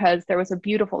 or because there was a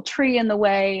beautiful tree in the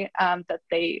way that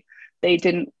they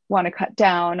didn't want to cut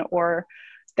down, or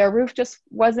their roof just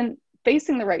wasn't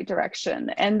facing the right direction.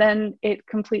 And then it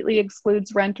completely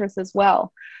excludes renters as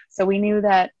well. So we knew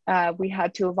that we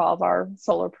had to evolve our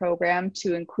solar program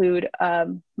to include a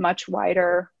much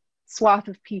wider swath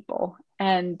of people.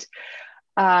 And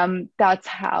that's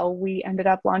how we ended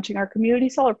up launching our community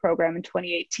solar program in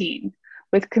 2018.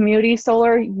 With community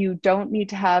solar, you don't need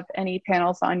to have any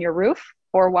panels on your roof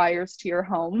or wires to your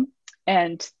home.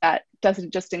 And that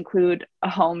doesn't just include a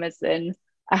home as in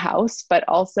a house, but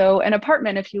also an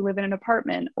apartment if you live in an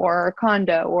apartment, or a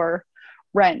condo, or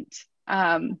rent.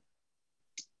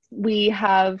 We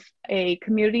have a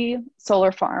community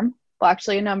solar farm, well,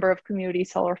 actually a number of community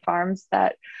solar farms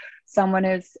that someone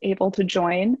is able to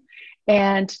join.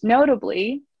 And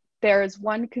notably, there is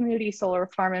one community solar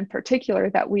farm in particular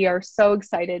that we are so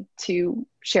excited to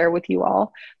share with you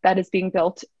all, that is being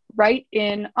built right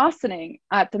in Ossining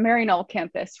at the Maryknoll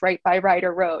campus, right by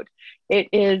Ryder Road. It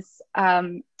is,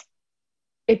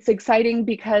 it's exciting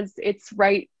because it's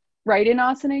right in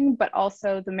Ossining, but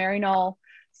also the Maryknoll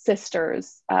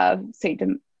sisters of St.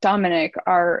 Dominic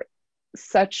are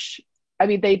such, I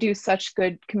mean, they do such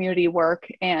good community work.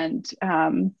 And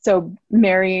so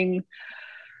marrying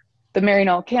the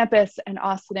Maryknoll campus and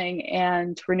Ossining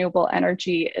and renewable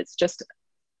energy is just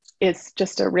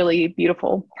a really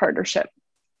beautiful partnership.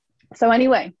 So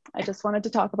anyway, I just wanted to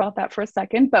talk about that for a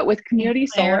second. But with community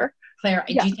solar, Claire,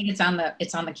 yeah. do you think it's on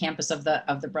the campus of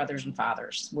the Brothers and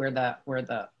Fathers, where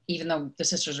the even though the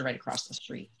sisters are right across the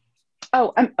street?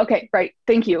 Oh, okay, right.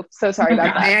 Thank you. So sorry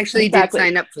about that. I actually did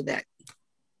sign up for that.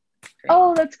 Great.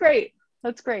 Oh, that's great.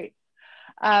 That's great.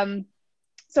 So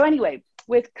anyway,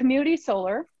 with community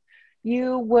solar,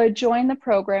 you would join the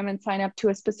program and sign up to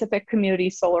a specific community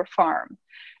solar farm.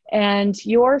 And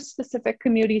your specific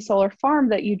community solar farm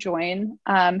that you join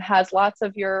has lots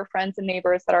of your friends and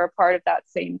neighbors that are a part of that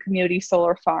same community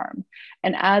solar farm.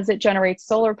 And as it generates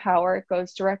solar power, it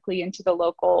goes directly into the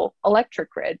local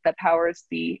electric grid that powers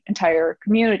the entire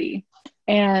community.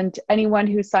 And anyone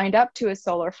who signed up to a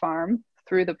solar farm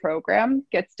through the program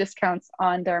gets discounts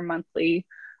on their monthly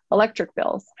electric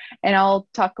bills. And I'll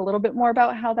talk a little bit more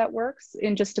about how that works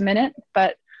in just a minute,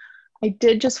 but I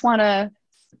did just want to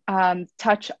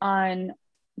touch on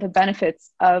the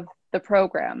benefits of the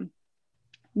program.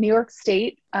 New York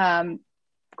State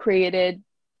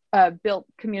built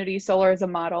community solar as a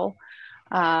model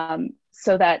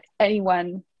so that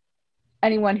anyone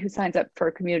anyone who signs up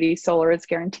for community solar is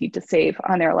guaranteed to save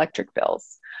on their electric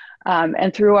bills.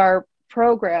 And through our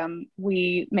program,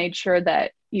 we made sure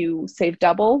that you save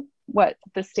double what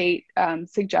the state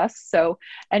suggests. So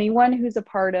anyone who's a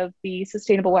part of the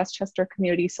Sustainable Westchester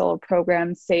Community Solar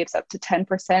Program saves up to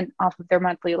 10% off of their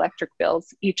monthly electric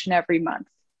bills each and every month.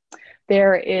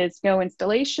 There is no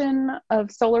installation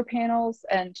of solar panels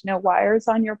and no wires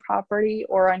on your property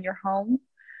or on your home.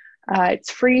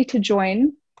 It's free to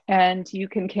join, and you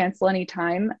can cancel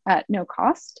anytime at no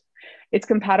cost. It's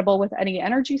compatible with any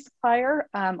energy supplier.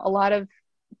 A lot of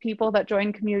people that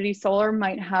join community solar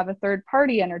might have a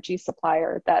third-party energy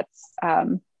supplier that's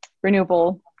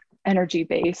renewable energy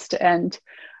based. And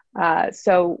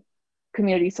so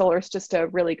community solar is just a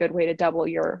really good way to double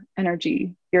your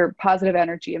energy, your positive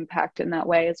energy impact in that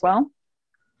way as well.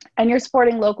 And you're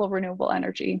supporting local renewable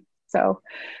energy. So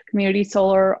community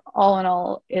solar, all in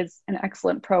all, is an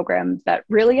excellent program that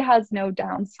really has no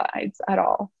downsides at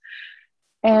all.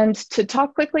 And to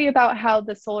talk quickly about how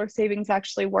the solar savings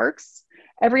actually works,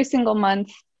 every single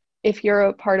month, if you're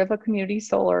a part of a community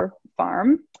solar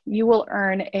farm, you will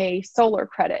earn a solar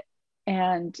credit.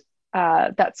 And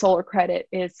that solar credit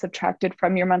is subtracted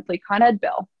from your monthly Con Ed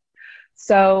bill.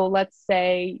 So let's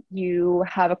say you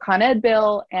have a Con Ed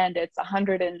bill and it's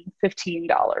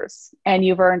 $115, and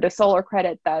you've earned a solar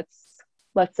credit that's,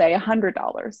 let's say,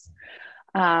 $100.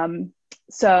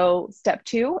 So step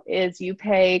 2 is you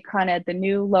pay Con Ed the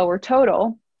new lower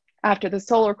total after the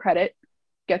solar credit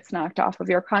gets knocked off of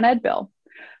your Con Ed bill.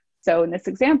 So in this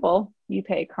example, you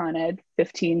pay Con Ed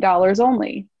 $15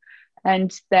 only.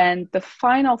 And then the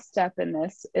final step in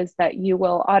this is that you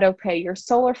will auto pay your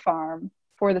solar farm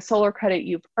for the solar credit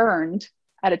you've earned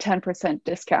at a 10%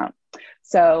 discount.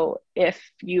 So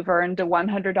if you've earned a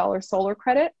 $100 solar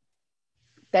credit,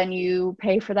 then you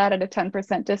pay for that at a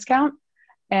 10% discount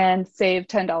and save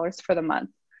 $10 for the month.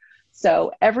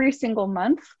 So every single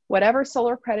month, whatever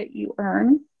solar credit you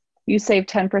earn, you save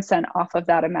 10% off of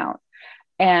that amount.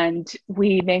 And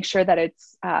we make sure that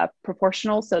it's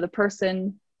proportional. So the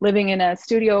person living in a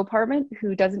studio apartment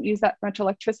who doesn't use that much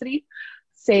electricity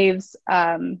saves,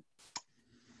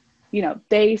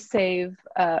 they save,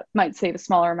 might save a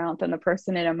smaller amount than the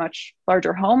person in a much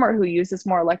larger home or who uses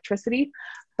more electricity,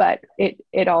 but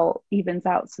it all evens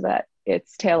out so that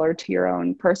it's tailored to your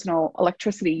own personal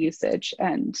electricity usage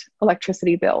and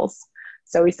electricity bills.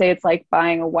 So we say it's like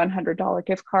buying a $100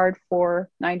 gift card for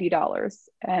 $90.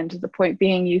 And the point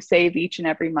being, you save each and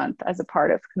every month as a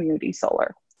part of community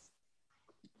solar.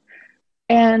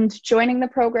 And joining the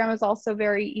program is also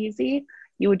very easy.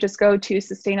 You would just go to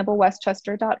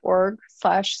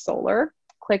sustainablewestchester.org/solar,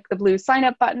 click the blue sign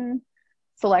up button,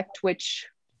 select which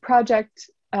project,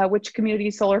 which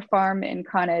community solar farm in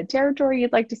Con Ed territory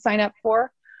you'd like to sign up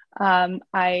for.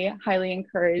 I highly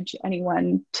encourage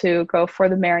anyone to go for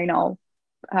the Maryknoll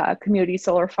community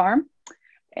solar farm.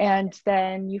 And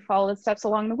then you follow the steps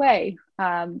along the way.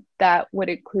 That would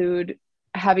include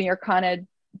having your Con Ed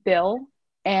bill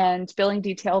and billing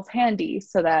details handy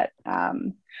so that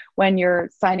when you're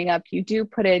signing up, you do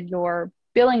put in your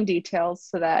billing details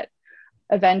so that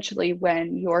eventually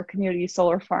when your community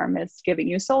solar farm is giving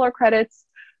you solar credits,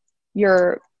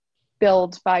 you're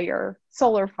billed by your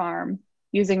solar farm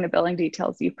using the billing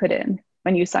details you put in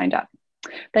when you signed up.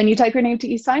 Then you type your name to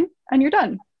eSign and you're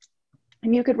done.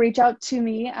 And you could reach out to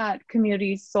me at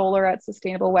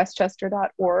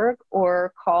communitysolar@sustainablewestchester.org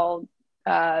or call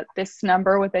this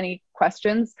number with any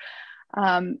questions.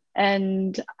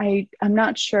 And I'm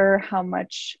not sure how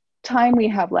much time we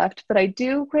have left, but I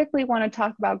do quickly want to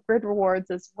talk about grid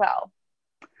rewards as well.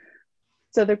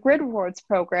 So the grid rewards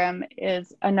program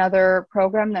is another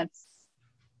program that's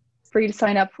free to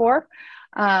sign up for.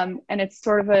 And it's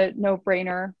sort of a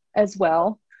no-brainer as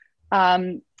well.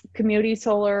 Community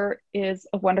solar is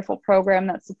a wonderful program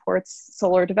that supports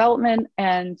solar development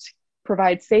and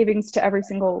provides savings to every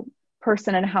single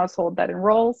person and household that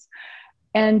enrolls.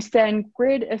 And then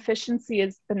grid efficiency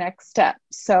is the next step.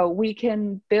 So we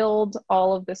can build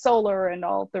all of the solar and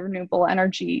all the renewable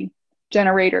energy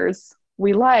generators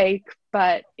we like,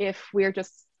 but if we're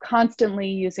just constantly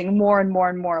using more and more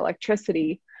and more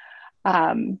electricity,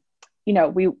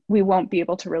 we won't be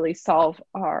able to really solve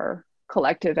our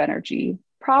collective energy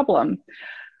problem.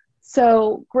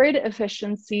 So grid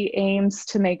efficiency aims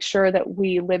to make sure that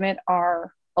we limit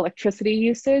our electricity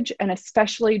usage, and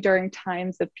especially during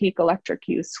times of peak electric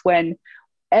use when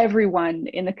everyone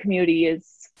in the community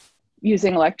is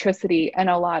using electricity and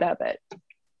a lot of it.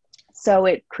 So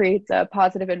it creates a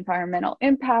positive environmental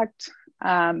impact.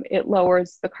 It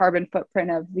lowers the carbon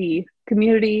footprint of the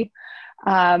community.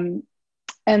 And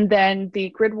then the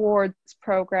grid rewards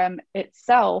program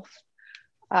itself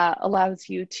allows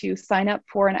you to sign up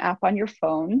for an app on your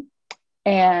phone,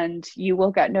 and you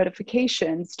will get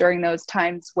notifications during those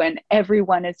times when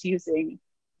everyone is using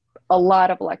a lot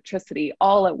of electricity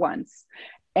all at once.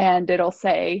 And it'll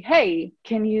say, hey,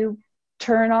 can you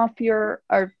turn off or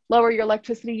lower your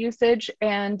electricity usage?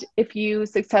 And if you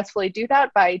successfully do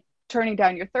that by turning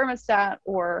down your thermostat,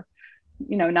 or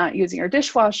not using your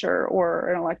dishwasher or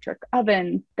an electric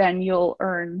oven, then you'll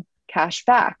earn cash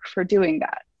back for doing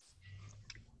that.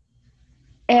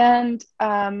 And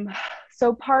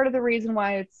so part of the reason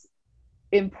why it's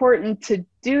important to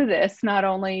do this, not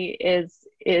only is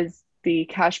the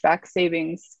cashback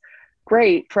savings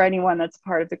great for anyone that's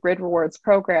part of the Grid Rewards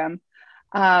program,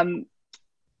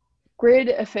 grid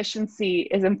efficiency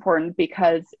is important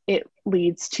because it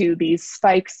leads to these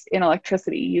spikes in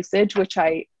electricity usage, which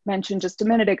I mentioned just a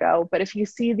minute ago. But if you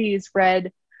see these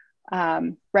red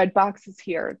boxes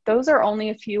here, those are only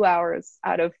a few hours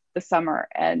out of the summer.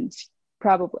 And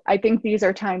probably, I think these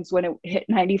are times when it hit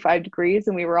 95 degrees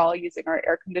and we were all using our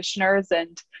air conditioners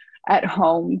and at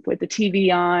home with the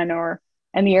TV on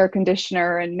and the air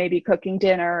conditioner, and maybe cooking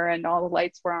dinner, and all the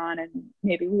lights were on, and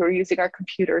maybe we were using our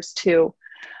computers too.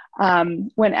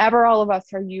 Whenever all of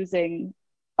us are using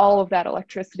all of that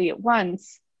electricity at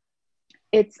once,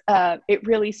 it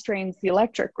really strains the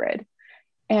electric grid.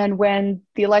 And when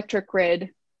the electric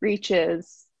grid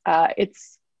reaches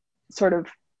its sort of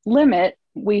limit,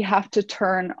 we have to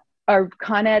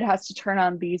Con Ed has to turn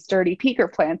on these dirty peaker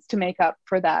plants to make up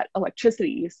for that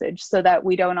electricity usage, so that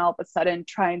we don't all of a sudden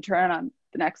try and turn on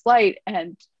the next light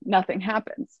and nothing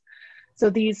happens. So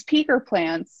these peaker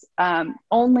plants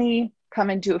only come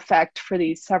into effect for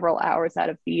these several hours out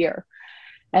of the year.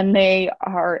 And they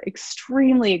are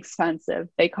extremely expensive.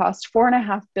 They cost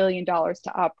 $4.5 billion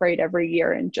to operate every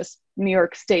year in just New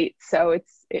York State. So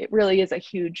it really is a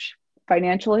huge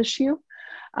financial issue.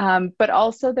 But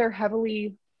also they're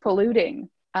heavily polluting.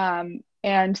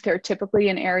 And they're typically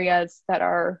in areas that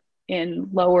are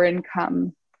in lower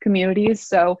income communities.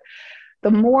 So the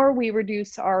more we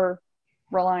reduce our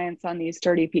reliance on these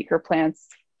dirty peaker plants,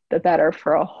 the better,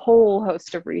 for a whole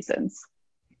host of reasons.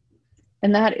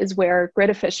 And that is where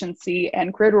grid efficiency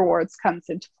and Grid Rewards comes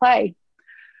into play.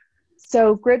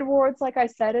 So Grid Rewards, like I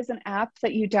said, is an app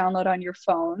that you download on your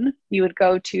phone. You would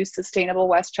go to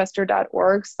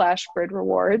sustainablewestchester.org/Grid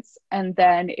Rewards, and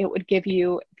then it would give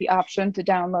you the option to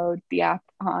download the app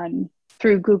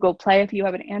through Google Play if you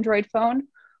have an Android phone,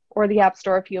 or the App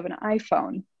Store if you have an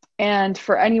iPhone. And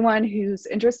for anyone who's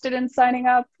interested in signing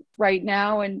up right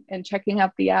now and checking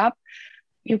out the app,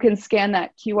 you can scan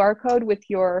that QR code with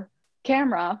your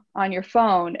camera on your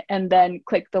phone and then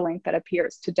click the link that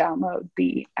appears to download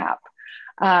the app.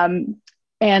 And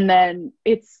then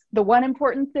the one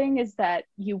important thing is that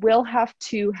you will have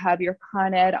to have your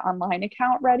Con Ed online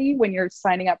account ready when you're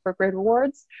signing up for Grid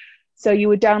Rewards. So you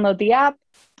would download the app,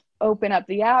 open up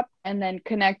the app, and then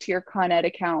connect your Con Ed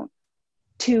account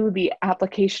to the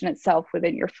application itself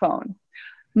within your phone.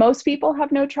 Most people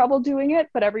have no trouble doing it,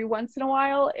 but every once in a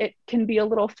while it can be a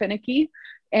little finicky.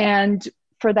 And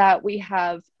for that, we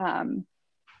have a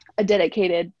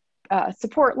dedicated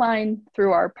support line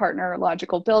through our partner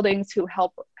Logical Buildings, who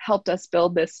helped us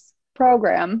build this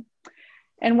program.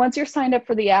 And once you're signed up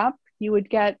for the app, you would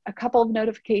get a couple of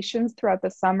notifications throughout the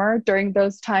summer during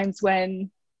those times when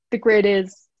the grid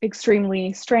is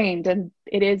extremely strained, and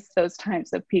it is those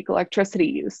times of peak electricity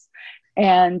use.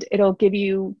 And it'll give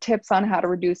you tips on how to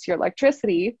reduce your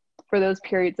electricity for those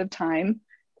periods of time.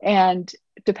 And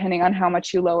depending on how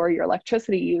much you lower your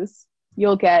electricity use,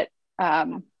 you'll get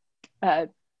a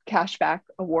cashback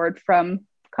award from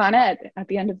Con Ed at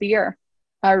the end of the year,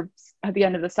 or at the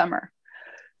end of the summer.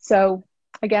 So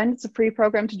again, it's a free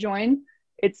program to join.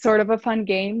 It's sort of a fun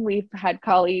game. We've had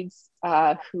colleagues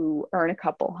who earn a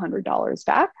couple $100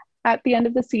 back at the end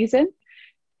of the season.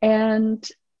 And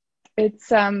it's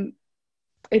kind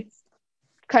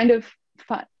of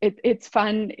fun. It's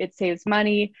fun. It saves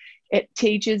money. It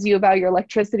teaches you about your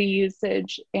electricity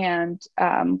usage and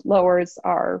lowers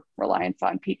our reliance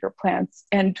on peaker plants.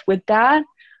 And with that,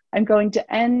 I'm going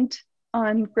to end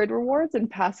on Grid Rewards and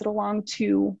pass it along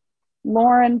to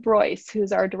Lauren Broyce,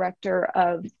 who's our director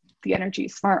of the Energy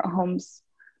Smart Homes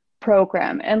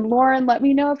program. And Lauren, let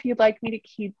me know if you'd like me to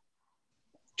keep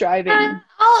driving.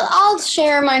 I'll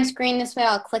share my screen this way.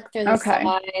 I'll click through the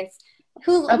slides.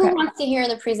 Who wants to hear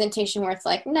the presentation where it's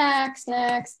like next,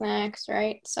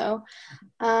 right? So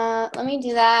let me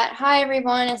do that. Hi,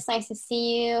 everyone. It's nice to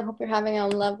see you. Hope you're having a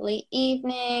lovely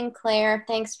evening. Claire,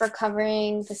 thanks for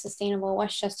covering the Sustainable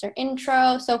Westchester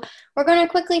intro. So we're going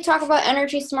to quickly talk about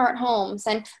Energy Smart Homes.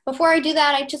 And before I do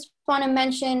that, I just want to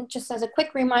mention, just as a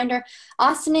quick reminder,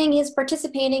 Austining is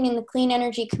participating in the Clean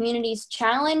Energy Communities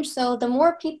Challenge. So the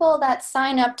more people that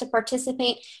sign up to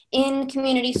participate in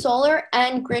community solar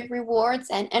and grid rewards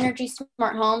and energy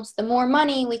smart homes, the more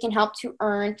money we can help to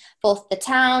earn both the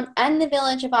town and the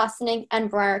village of Austining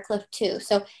and Briarcliff too.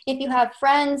 So if you have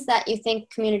friends that you think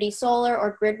community solar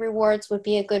or grid rewards would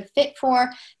be a good fit for,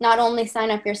 not only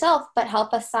sign up yourself, but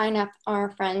help us sign up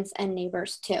our friends and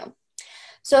neighbors too.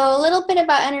 So a little bit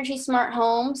about Energy Smart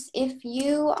Homes. If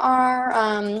you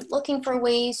are looking for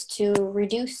ways to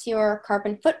reduce your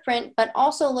carbon footprint, but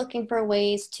also looking for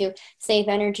ways to save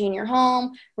energy in your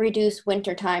home, reduce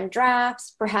wintertime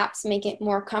drafts, perhaps make it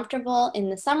more comfortable in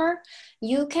the summer,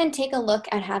 you can take a look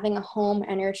at having a home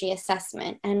energy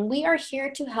assessment. And we are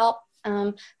here to help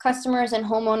customers and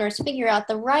homeowners figure out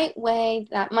the right way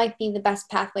that might be the best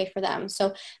pathway for them.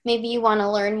 So maybe you want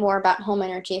to learn more about home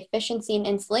energy efficiency and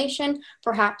insulation.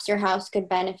 Perhaps your house could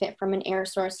benefit from an air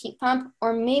source heat pump,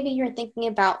 or maybe you're thinking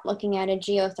about looking at a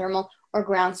geothermal or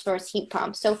ground source heat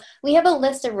pump. So we have a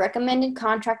list of recommended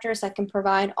contractors that can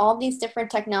provide all these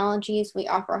different technologies. We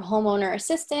offer homeowner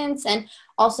assistance and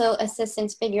also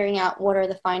assistance figuring out what are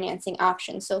the financing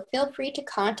options. So feel free to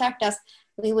contact us.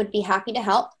 We would be happy to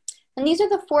help. And these are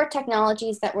the 4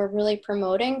 technologies that we're really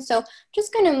promoting. So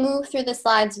just going to move through the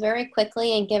slides very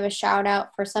quickly and give a shout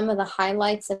out for some of the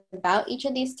highlights about each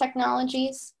of these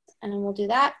technologies. And we'll do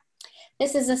that.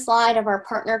 This is a slide of our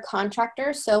partner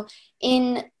contractors. So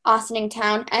in Austining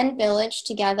Town and Village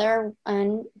together,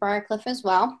 and Briarcliff as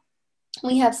well,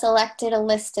 we have selected a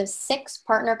list of 6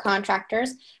 partner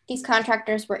contractors. These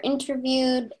contractors were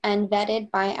interviewed and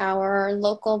vetted by our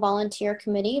local volunteer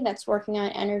committee that's working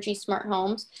on Energy Smart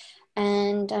Homes.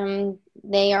 And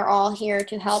they are all here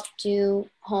to help do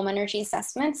home energy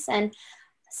assessments and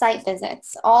site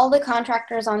visits. All the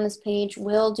contractors on this page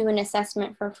will do an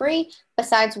assessment for free,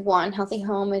 besides one. Healthy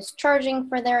Home is charging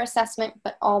for their assessment,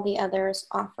 but all the others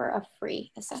offer a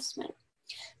free assessment.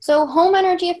 So home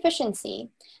energy efficiency.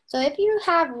 So if you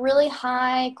have really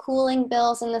high cooling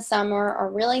bills in the summer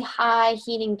or really high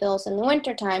heating bills in the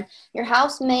wintertime, your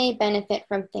house may benefit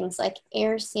from things like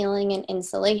air sealing and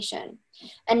insulation.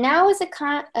 And now is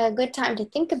a good time to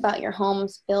think about your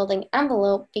home's building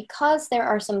envelope, because there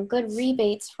are some good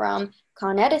rebates from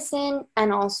Con Edison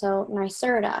and also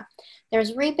NYSERDA.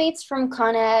 There's rebates from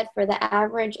Con Ed for the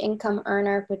average income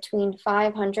earner between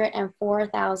 $500 and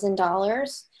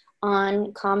 $4,000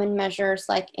 on common measures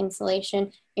like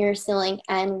insulation, air sealing,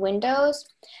 and windows.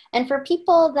 And for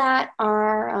people that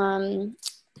are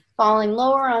falling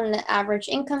lower on the average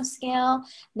income scale,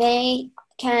 they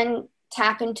can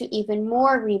tap into even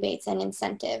more rebates and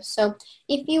incentives. So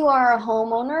if you are a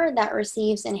homeowner that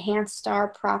receives Enhanced Star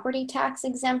property tax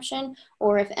exemption,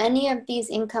 or if any of these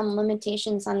income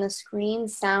limitations on the screen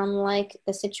sound like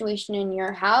the situation in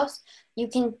your house, you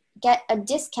can get a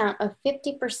discount of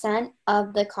 50%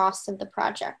 of the cost of the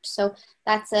project. So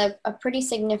that's a pretty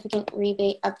significant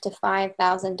rebate, up to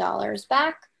 $5,000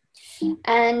 back.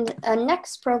 And a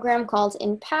next program called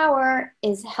Empower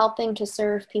is helping to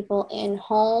serve people in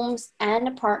homes and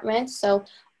apartments, so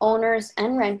owners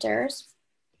and renters.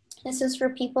 This is for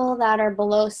people that are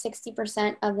below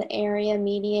 60% of the area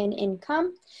median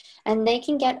income, and they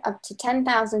can get up to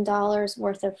 $10,000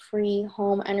 worth of free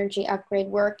home energy upgrade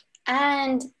work,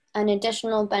 and an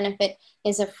additional benefit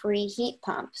is a free heat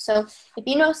pump. So if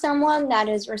you know someone that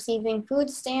is receiving food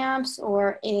stamps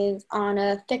or is on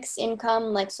a fixed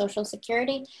income like Social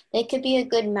Security, they could be a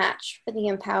good match for the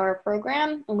Empower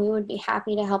program, and we would be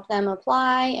happy to help them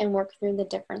apply and work through the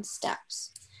different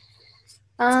steps.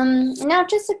 Now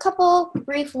just a couple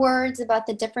brief words about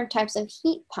the different types of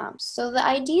heat pumps. So the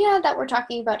idea that we're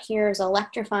talking about here is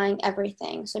electrifying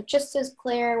everything. So just as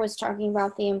Claire was talking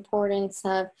about the importance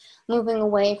of moving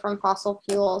away from fossil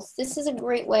fuels, this is a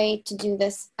great way to do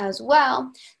this as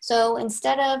well. So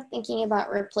instead of thinking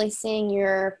about replacing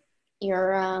your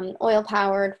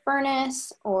oil-powered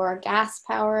furnace or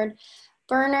gas-powered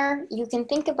burner, you can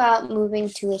think about moving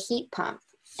to a heat pump.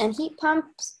 And heat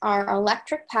pumps are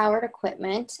electric powered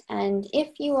equipment. And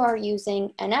if you are using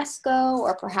Enesco,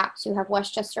 or perhaps you have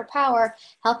Westchester Power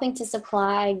helping to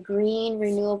supply green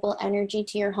renewable energy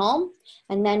to your home,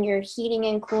 and then you're heating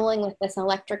and cooling with this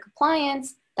electric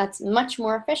appliance that's much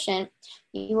more efficient,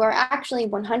 you are actually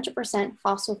 100%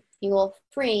 fossil fuel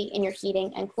free in your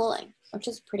heating and cooling, which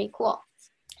is pretty cool.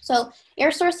 So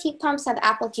air source heat pumps have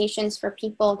applications for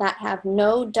people that have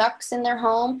no ducts in their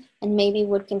home and maybe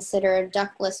would consider a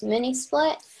ductless mini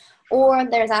split, or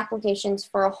there's applications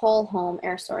for a whole home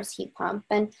air source heat pump.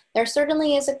 And there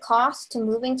certainly is a cost to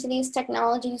moving to these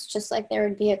technologies, just like there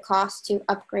would be a cost to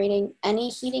upgrading any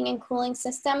heating and cooling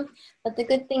system. But the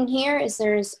good thing here is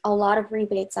there's a lot of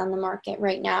rebates on the market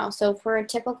right now. So for a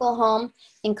typical home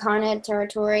in Con Ed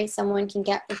territory, someone can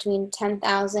get between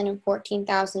 $10,000 and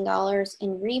 $14,000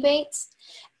 in rebates.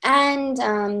 And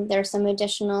there's some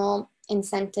additional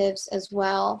incentives as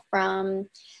well from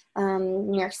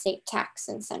New York State tax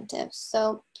incentives.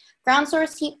 So ground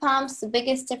source heat pumps, the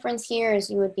biggest difference here is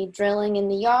you would be drilling in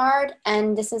the yard,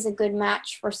 and this is a good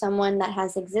match for someone that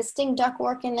has existing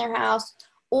ductwork in their house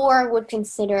or would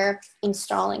consider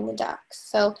installing the ducts.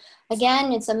 So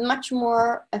again, it's a much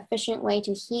more efficient way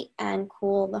to heat and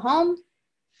cool the home.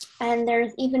 And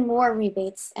there's even more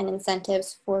rebates and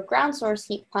incentives for ground source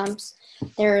heat pumps.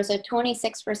 There's a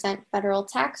 26% federal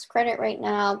tax credit right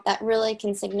now that really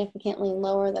can significantly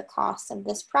lower the cost of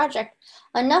this project,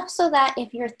 enough so that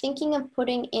if you're thinking of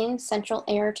putting in central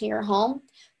air to your home,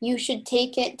 you should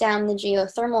take it down the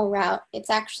geothermal route.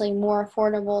 It's actually more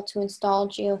affordable to install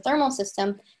geothermal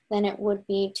system than it would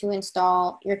be to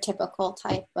install your typical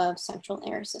type of central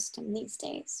air system these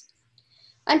days.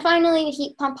 And finally, the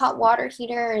heat pump hot water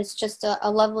heater is just a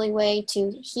lovely way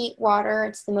to heat water.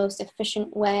 It's the most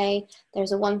efficient way.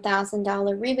 There's a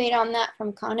 $1,000 rebate on that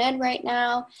from Con Ed right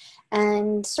now,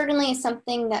 and certainly is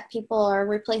something that people are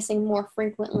replacing more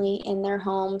frequently in their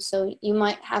homes. So you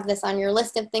might have this on your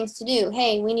list of things to do.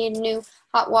 Hey, we need a new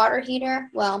hot water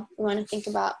heater. Well, you want to think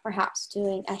about perhaps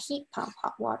doing a heat pump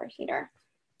hot water heater.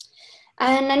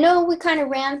 And I know we kind of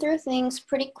ran through things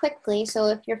pretty quickly, so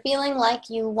if you're feeling like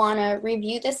you want to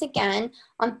review this again,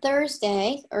 on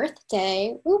Thursday, Earth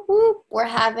Day, whoop, whoop, we're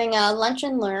having a lunch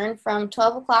and learn from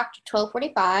 12 o'clock to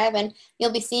 12:45, and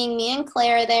you'll be seeing me and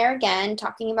Claire there again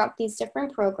talking about these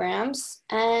different programs.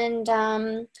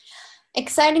 And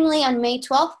excitingly, on May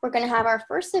 12th, we're going to have our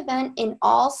first event in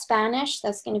all Spanish.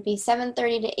 That's going to be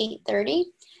 7:30 to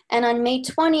 8:30. And on May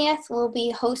 20th, we'll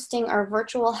be hosting our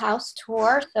virtual house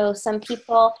tour. So some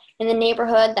people in the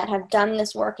neighborhood that have done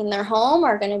this work in their home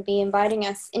are going to be inviting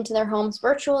us into their homes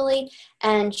virtually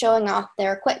and showing off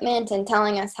their equipment and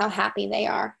telling us how happy they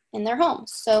are in their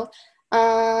homes. So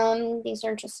these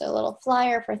are just a little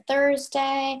flyer for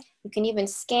Thursday. You can even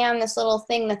scan this little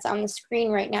thing that's on the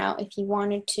screen right now if you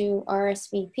wanted to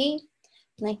RSVP.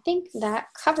 And I think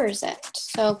that covers it.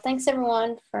 So thanks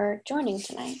everyone for joining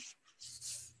tonight.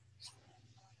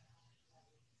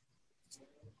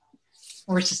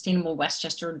 Or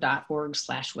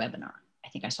sustainablewestchester.org/webinar. I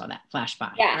think I saw that flash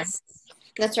by. Yes, right?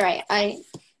 That's right.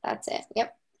 That's it.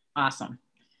 Yep. Awesome.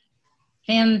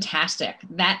 Fantastic.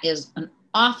 That is an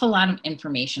awful lot of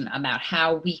information about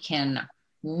how we can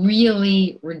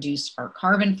really reduce our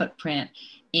carbon footprint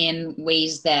in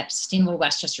ways that Sustainable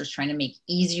Westchester is trying to make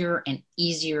easier and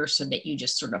easier so that you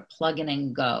just sort of plug in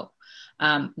and go.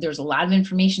 There's a lot of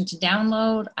information to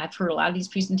download. I've heard a lot of these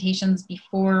presentations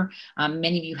before.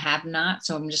 Many of you have not,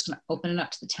 so I'm just going to open it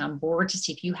up to the town board to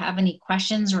see if you have any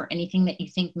questions or anything that you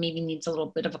think maybe needs a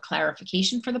little bit of a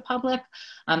clarification for the public.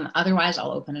 Otherwise, I'll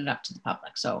open it up to the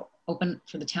public. So open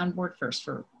for the town board first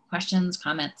for questions,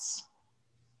 comments,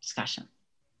 discussion.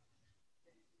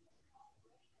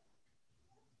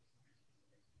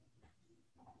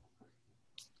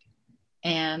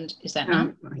 And is that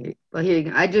none? Well, here you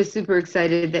go. I'm just super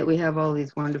excited that we have all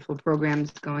these wonderful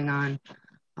programs going on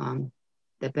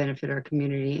that benefit our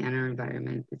community and our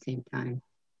environment at the same time.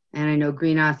 And I know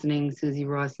Green Ossining, Susie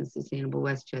Ross, and Sustainable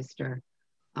Westchester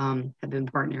have been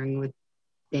partnering with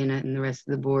Dana and the rest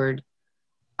of the board.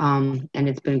 And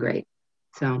it's been great.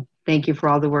 So thank you for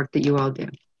all the work that you all do.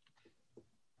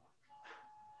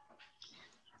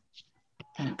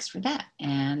 Thanks for that.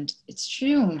 And it's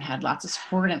true, we've had lots of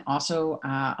support and also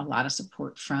a lot of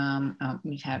support from,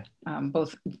 we've had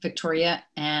both Victoria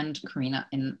and Karina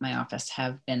in my office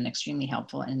have been extremely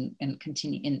helpful in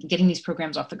getting these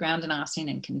programs off the ground in Austin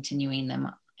and continuing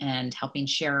them and helping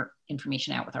share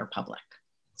information out with our public.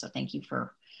 So thank you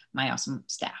for my awesome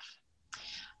staff.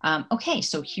 Okay,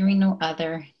 so hearing no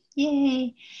other,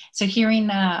 yay. So hearing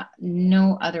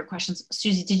no other questions.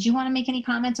 Susie, did you want to make any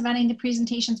comments about any of the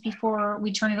presentations before we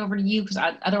turn it over to you? Because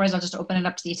otherwise I'll just open it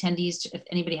up to the attendees if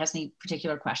anybody has any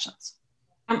particular questions.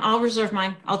 I'll reserve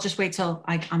mine. I'll just wait till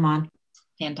I'm on.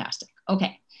 Fantastic.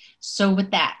 Okay. So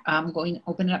with that, I'm going to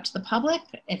open it up to the public.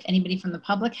 If anybody from the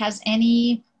public has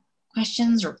any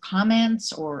questions or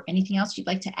comments or anything else you'd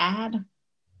like to add,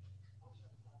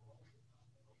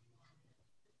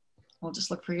 we'll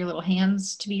just look for your little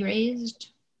hands to be raised,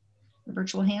 the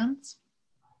virtual hands.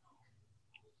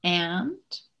 And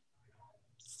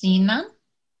see none.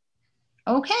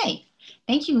 Okay.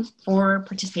 Thank you for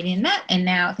participating in that. And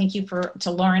now thank you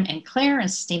to Lauren and Claire and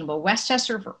Sustainable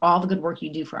Westchester for all the good work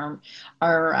you do for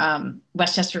our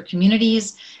Westchester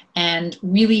communities and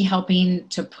really helping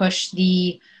to push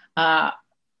the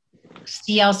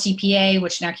CLCPA,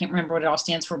 which now I can't remember what it all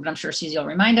stands for, but I'm sure Susie will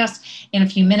remind us in a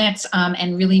few minutes,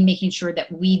 and really making sure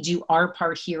that we do our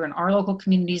part here in our local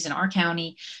communities in our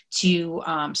county to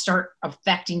start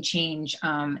affecting change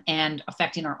and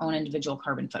affecting our own individual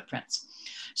carbon footprints.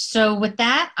 So with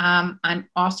that, I'm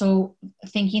also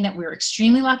thinking that we're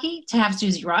extremely lucky to have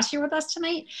Susie Ross here with us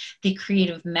tonight, the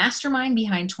creative mastermind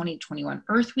behind 2021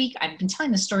 Earth Week. I've been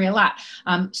telling this story a lot.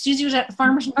 Susie was at the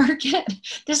farmer's market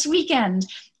this weekend,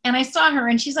 and I saw her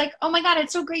and she's like, oh my God,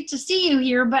 it's so great to see you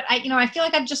here. But I feel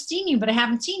like I've just seen you, but I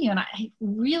haven't seen you. And I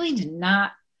really did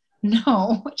not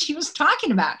know what she was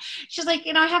talking about. She's like,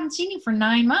 I haven't seen you for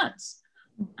 9 months.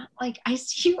 I'm like, I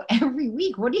see you every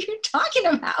week. What are you talking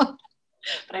about?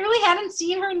 But I really hadn't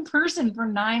seen her in person for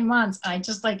 9 months. I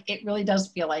just it really does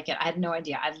feel like it. I had no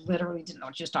idea. I literally didn't know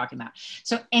what she was talking about.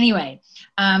 So anyway,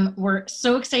 we're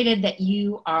so excited that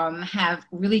you have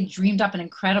really dreamed up an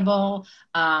incredible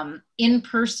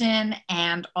in-person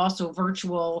and also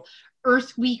virtual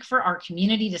Earth Week for our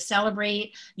community to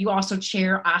celebrate. You also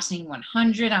chair Ossining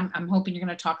 100. I'm hoping you're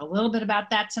going to talk a little bit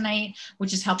about that tonight,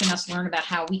 which is helping us learn about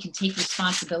how we can take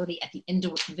responsibility at the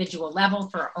individual level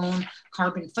for our own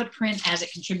carbon footprint as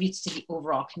it contributes to the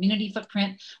overall community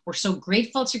footprint. We're so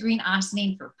grateful to Green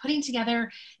Ossining for putting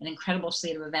together an incredible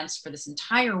slate of events for this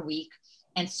entire week.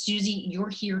 And Susie, you're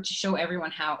here to show everyone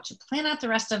how to plan out the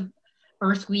rest of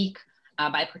Earth Week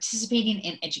by participating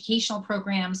in educational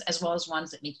programs, as well as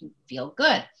ones that make you feel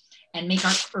good and make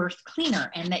our earth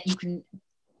cleaner, and that you can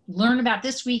learn about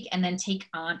this week and then take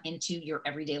on into your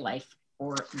everyday life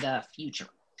for the future.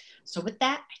 So with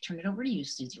that, I turn it over to you,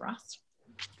 Susie Ross.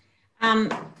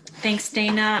 Thanks,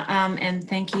 Dana, and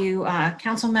thank you,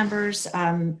 council members.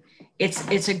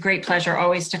 It's a great pleasure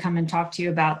always to come and talk to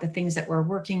you about the things that we're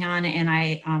working on, and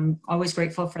I'm always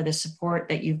grateful for the support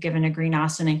that you've given to Green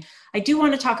Ossining. I do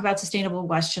want to talk about Sustainable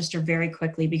Westchester very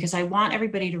quickly because I want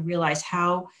everybody to realize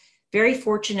how very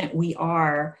fortunate we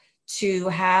are to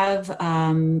have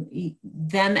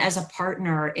them as a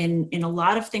partner in a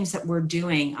lot of things that we're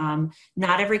doing.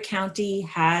 Not every county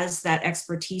has that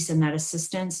expertise and that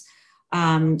assistance.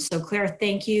 So Claire,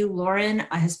 thank you. Lauren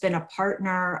has been a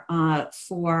partner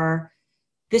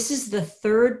this is the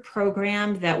third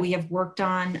program that we have worked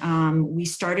on. We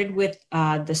started with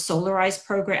the Solarize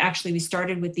program. Actually, we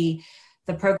started with the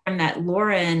program that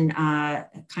Lauren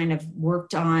kind of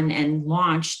worked on and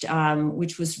launched,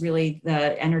 which was really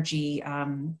the energy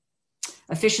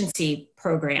efficiency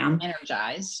program.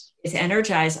 Energize. It's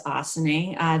Energize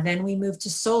Ossining. Then we moved to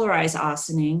Solarize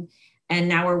Ossining. And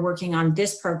now we're working on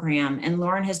this program. And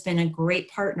Lauren has been a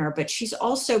great partner, but she's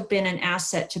also been an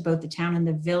asset to both the town and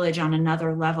the village on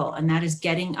another level. And that is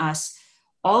getting us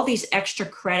all these extra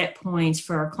credit points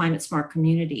for our climate smart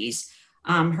communities.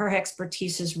 Her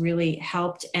expertise has really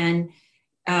helped. And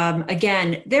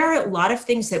again, there are a lot of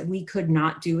things that we could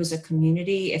not do as a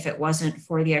community if it wasn't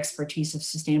for the expertise of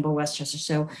Sustainable Westchester.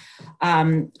 So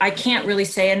I can't really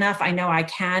say enough. I know I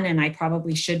can, and I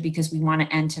probably should because we want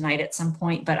to end tonight at some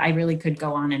point, but I really could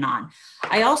go on and on.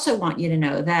 I also want you to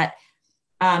know that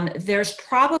there's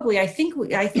probably, I think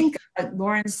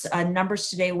Lauren's numbers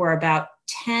today were about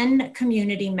 10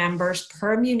 community members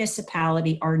per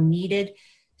municipality are needed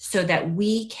so that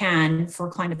we can, for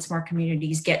climate smart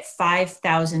communities, get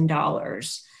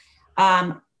 $5,000.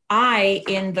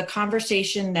 In the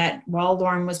conversation that while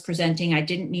Lauren was presenting, I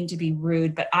didn't mean to be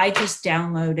rude, but I just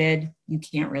downloaded, you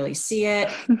can't really see it,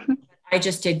 I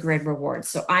just did grid rewards.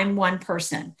 So I'm one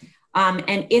person.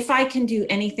 And if I can do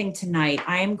anything tonight,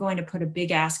 I am going to put a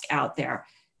big ask out there.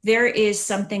 There is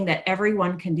something that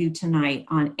everyone can do tonight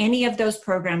on any of those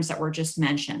programs that were just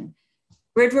mentioned.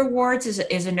 Grid rewards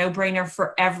is a no-brainer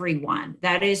for everyone.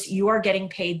 That is, you are getting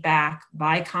paid back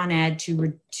by Con Ed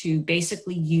to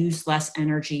basically use less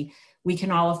energy. We can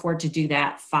all afford to do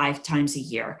that 5 times a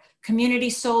year. Community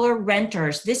solar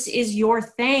renters, this is your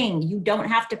thing. You don't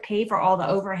have to pay for all the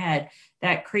overhead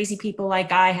that crazy people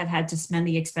like I have had to spend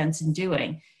the expense in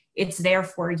doing. It's there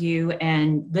for you.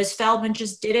 And Liz Feldman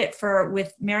just did it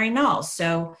with Mary Null.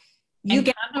 So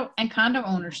condo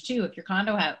owners too. If your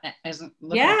condo isn't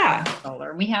looking at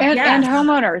solar, we have and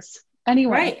homeowners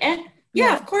anyway. Right, and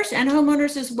of course, and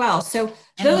homeowners as well. So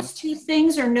those two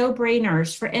things are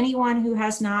no-brainers for anyone who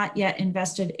has not yet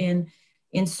invested in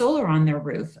solar on their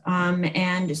roof.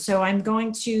 And so I'm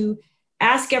going to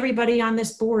ask everybody on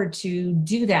this board to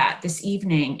do that this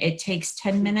evening. It takes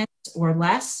 10 minutes or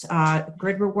less.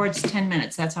 Grid Rewards, 10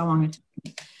 minutes. That's how long it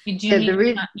took.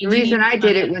 The reason I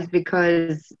did it was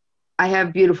because I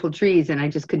have beautiful trees and I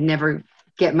just could never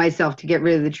get myself to get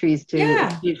rid of the trees to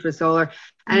exchange for solar.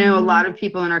 I know a lot of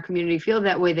people in our community feel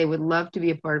that way. They would love to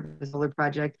be a part of the solar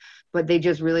project, but they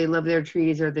just really love their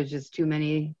trees, or there's just too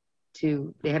many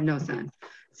they have no sun.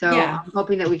 So I'm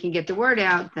hoping that we can get the word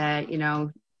out that, you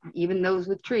know, even those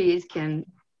with trees can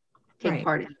take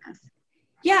part in this.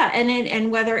 Yeah,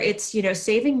 and whether it's, you know,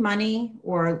 saving money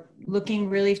or looking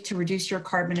really to reduce your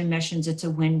carbon emissions, it's a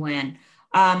win-win.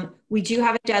 We do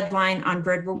have a deadline on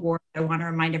Grid Reward. I want to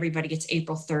remind everybody it's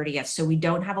April 30th, so we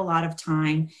don't have a lot of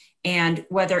time. And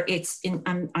whether it's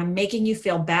I'm making you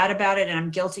feel bad about it and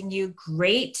I'm guilting you,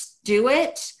 great, do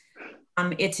it.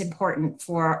 It's important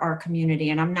for our community,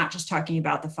 and I'm not just talking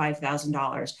about the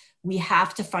 $5,000. We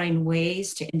have to find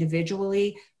ways to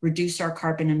individually reduce our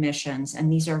carbon emissions.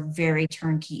 And these are very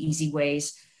turnkey, easy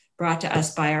ways brought to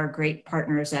us by our great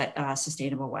partners at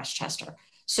Sustainable Westchester.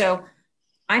 So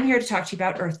I'm here to talk to you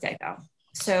about Earth Day though.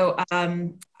 So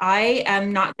I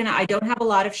don't have a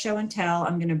lot of show and tell.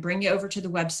 I'm gonna bring you over to the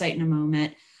website in a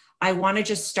moment. I wanna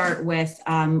just start with,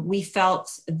 we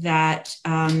felt that,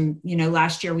 you know,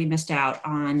 last year we missed out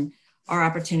on our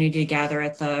opportunity to gather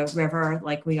at the river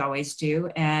like we always do.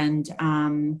 And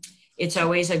it's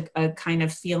always a kind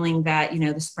of feeling that, you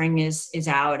know, the spring is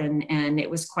out, and it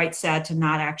was quite sad to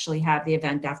not actually have the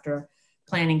event after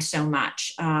planning so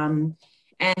much. And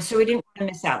so we didn't want to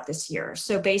miss out this year.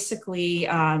 So basically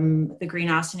the Green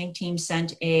Ossining team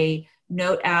sent a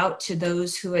note out to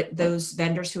those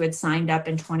vendors who had signed up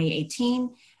in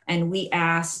 2018. And we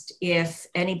asked if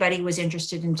anybody was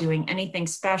interested in doing anything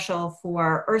special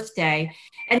for Earth Day.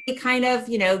 And we kind of,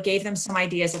 you know, gave them some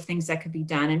ideas of things that could be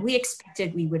done. And we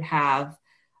expected we would have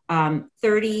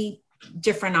 30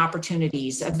 different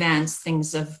opportunities, events,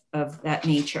 things of that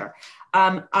nature.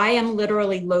 I am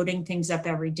literally loading things up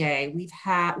every day. We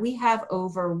have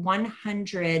over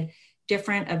 100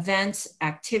 different events,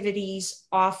 activities,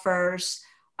 offers,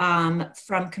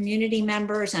 from community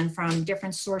members and from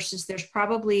different sources. There's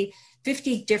probably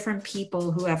 50 different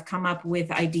people who have come up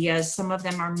with ideas. Some of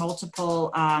them are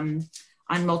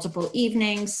on multiple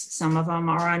evenings. Some of them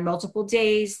are on multiple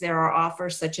days. There are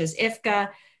offers such as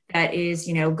IFCA that is,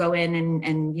 you know, go in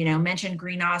and you know, mention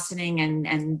Green Ossining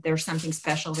and there's something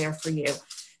special there for you.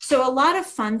 So a lot of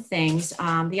fun things.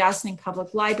 The Ossining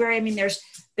Public Library, I mean,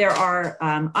 there are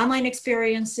online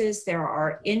experiences, there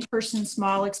are in-person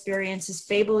small experiences.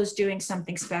 Fable is doing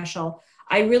something special.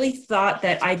 I really thought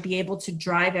that I'd be able to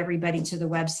drive everybody to the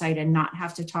website and not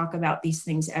have to talk about these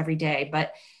things every day.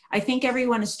 But I think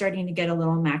everyone is starting to get a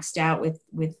little maxed out with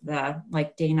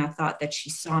like Dana thought that she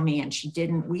saw me and she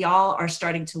didn't. We all are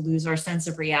starting to lose our sense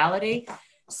of reality.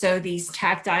 So these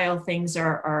tactile things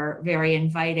are very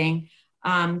inviting.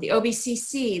 The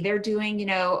OBCC, they're doing, you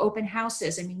know, open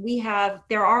houses. I mean,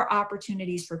 there are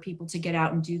opportunities for people to get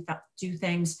out and do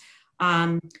things.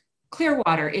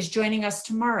 Clearwater is joining us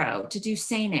tomorrow to do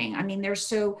seining. I mean, there's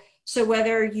so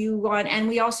whether you want, and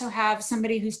we also have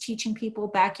somebody who's teaching people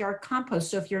backyard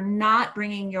compost. So if you're not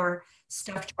bringing your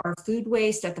stuff to our food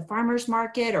waste at the farmer's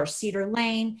market or Cedar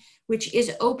Lane, which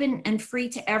is open and free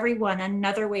to everyone,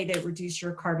 another way to reduce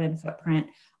your carbon footprint.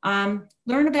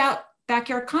 Learn about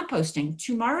backyard composting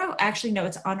tomorrow. Actually, no,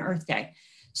 it's on Earth Day.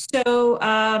 So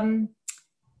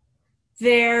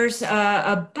there's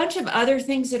a bunch of other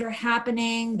things that are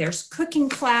happening. There's cooking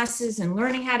classes and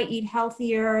learning how to eat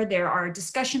healthier. There are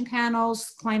discussion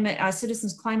panels.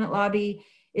 Citizens Climate Lobby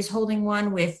is holding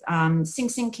one with Sing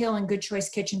Sing Kill and Good Choice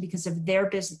Kitchen because of their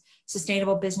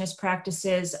sustainable business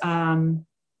practices. There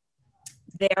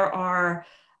are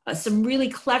some really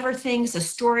clever things, a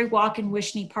story walk in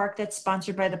Wishney Park that's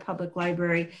sponsored by the public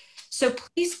library. So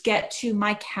please get to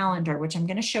my calendar, which I'm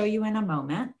going to show you in a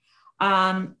moment.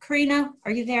 Karina,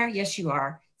 are you there? Yes, you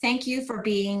are. Thank you for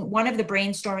being one of the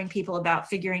brainstorming people about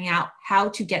figuring out how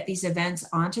to get these events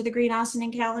onto the Green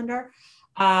Ossining calendar.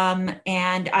 And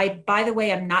by the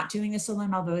way, I'm not doing this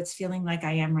alone, although it's feeling like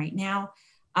I am right now.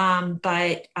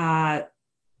 But a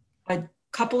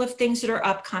couple of things that are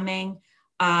upcoming.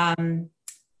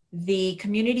 The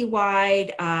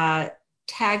community-wide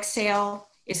tag sale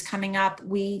is coming up.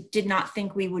 We did not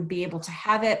think we would be able to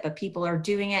have it, but people are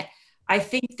doing it. I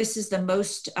think this is the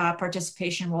most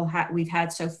participation we've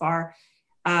had so far.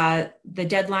 The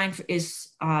deadline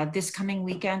is this coming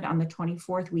weekend on the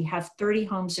 24th. We have 30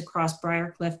 homes across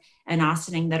Briarcliff and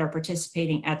Ossining that are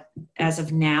participating as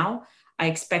of now. I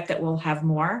expect that we'll have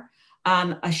more.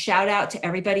 A shout out to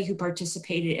everybody who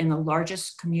participated in the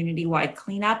largest community-wide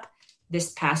cleanup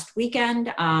this past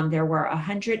weekend. There were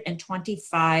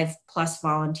 125 plus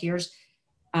volunteers.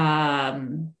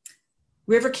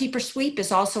 Riverkeeper Sweep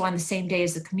is also on the same day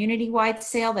as the community-wide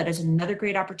sale. That is another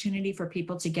great opportunity for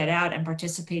people to get out and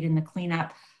participate in the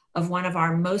cleanup of one of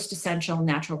our most essential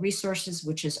natural resources,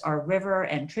 which is our river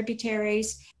and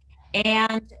tributaries.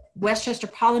 And Westchester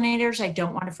Pollinators, I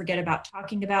don't want to forget about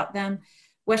talking about them.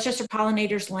 Westchester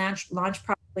Pollinators launched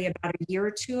probably about a year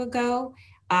or two ago.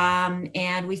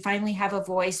 And we finally have a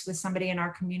voice with somebody in our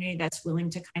community that's willing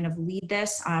to kind of lead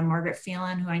this. Margaret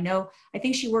Phelan, who I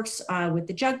think she works with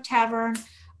the Jug Tavern,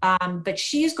 but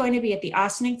she's going to be at the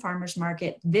Ossining Farmers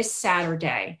Market this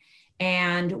Saturday.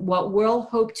 And what we'll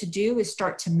hope to do is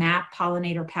start to map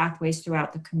pollinator pathways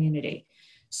throughout the community.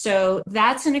 So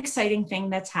that's an exciting thing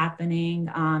that's happening.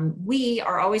 We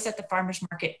are always at the farmers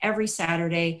market every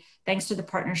Saturday, thanks to the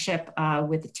partnership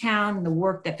with the town, the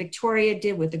work that Victoria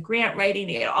did with the grant writing,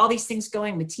 to get all these things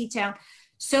going with T-Town.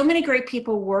 So many great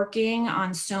people working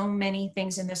on so many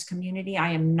things in this community.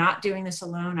 I am not doing this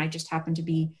alone. I just happen to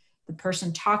be the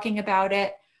person talking about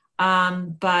it.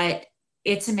 But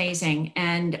it's amazing.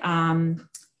 And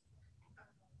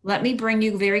let me bring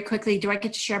you very quickly. Do I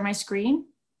get to share my screen?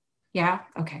 Yeah,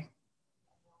 okay.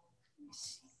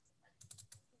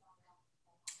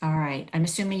 All right, I'm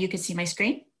assuming you can see my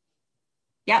screen?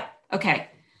 Yep, okay.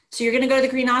 So you're gonna go to the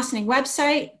Green Ossining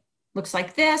website. Looks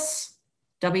like this,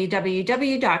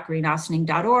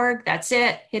 www.greenossining.org. That's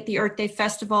it, hit the Earth Day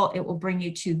Festival. It will bring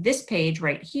you to this page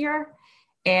right here.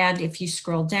 And if you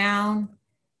scroll down,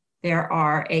 there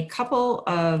are a couple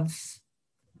of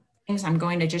things. I'm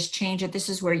going to just change it. This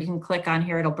is where you can click on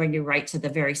here. It'll bring you right to the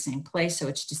very same place. So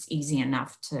it's just easy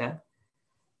enough to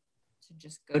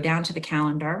just go down to the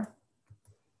calendar.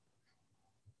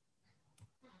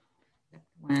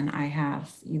 When I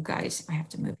have you guys, I have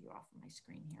to move you off of my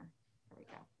screen here. There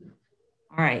we go.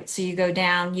 All right, so you go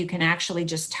down, you can actually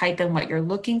just type in what you're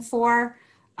looking for.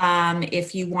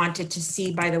 If you wanted to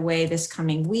see, by the way, this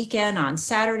coming weekend on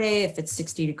Saturday, if it's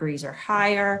 60 degrees or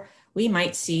higher, we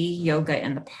might see yoga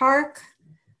in the park.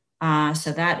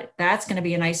 So that's going to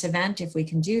be a nice event if we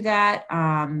can do that.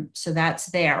 So that's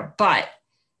there, but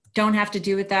don't have to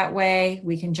do it that way.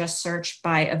 We can just search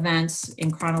by events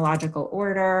in chronological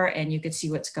order and you could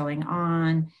see what's going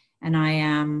on. And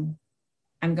I'm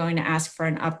going to ask for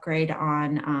an upgrade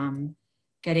on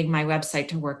getting my website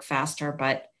to work faster,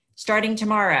 but starting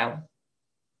tomorrow,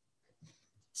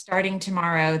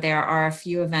 there are a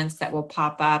few events that will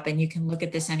pop up and you can look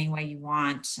at this any way you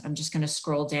want. I'm just going to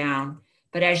scroll down.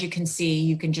 But as you can see,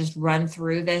 you can just run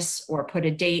through this or put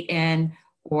a date in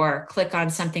or click on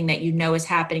something that you know is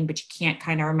happening, but you can't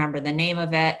kind of remember the name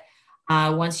of it.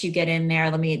 Once you get in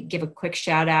there, let me give a quick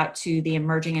shout out to the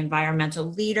emerging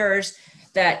environmental leaders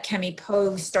that Kemi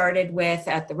Pogue started with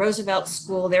at the Roosevelt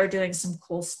School. They're doing some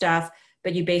cool stuff.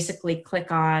 But you basically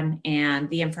click on and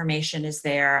the information is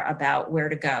there about where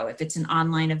to go. If it's an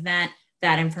online event,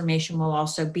 that information will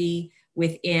also be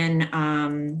within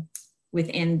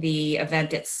the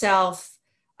event itself.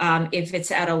 If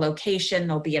it's at a location,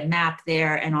 there'll be a map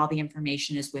there and all the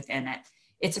information is within it.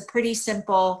 It's a pretty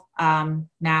simple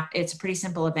map. It's a pretty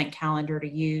simple event calendar to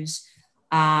use.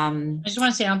 I just want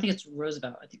to say, I don't think it's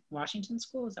Roosevelt. I think Washington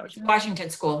School. Is that what you mean? Washington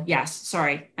School. Yes.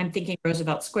 Sorry. I'm thinking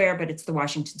Roosevelt Square, but it's the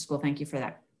Washington School. Thank you for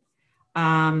that.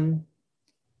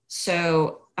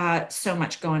 So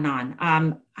much going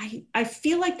on. I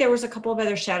feel like there was a couple of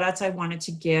other shout outs I wanted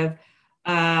to give.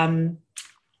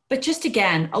 But just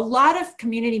again, a lot of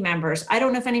community members, I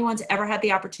don't know if anyone's ever had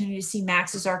the opportunity to see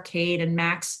Max's Arcade, and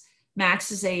Max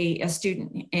is a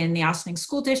student in the Ossining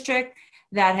School District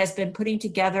that has been putting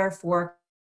together for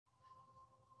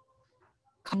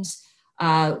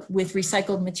with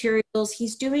recycled materials.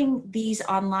 He's doing these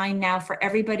online now for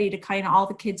everybody to all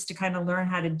the kids to kind of learn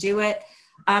how to do it.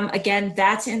 Again,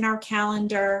 that's in our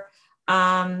calendar,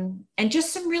 and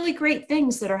just some really great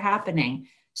things that are happening.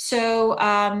 So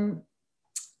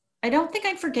I don't think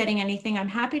I'm forgetting anything. I'm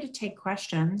happy to take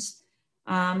questions,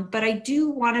 but I do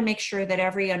want to make sure that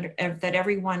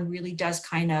everyone really does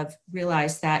kind of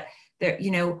realize that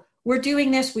we're doing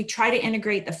this. We try to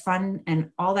integrate the fun and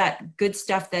all that good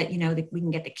stuff that, that we can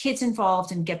get the kids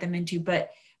involved and get them into, but,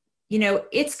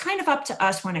 it's kind of up to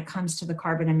us when it comes to the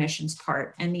carbon emissions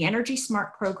part. And the Energy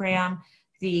Smart program,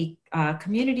 the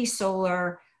community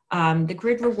solar, the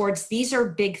grid rewards, these are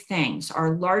big things.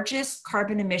 Our largest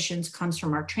carbon emissions comes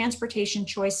from our transportation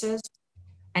choices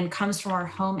and comes from our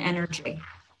home energy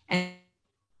and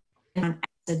as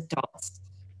adults.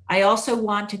 I also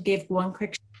want to give one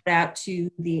quick shout out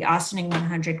to the Ossining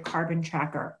 100 Carbon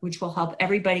Tracker, which will help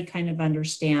everybody kind of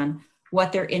understand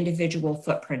what their individual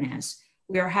footprint is.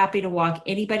 We are happy to walk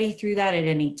anybody through that at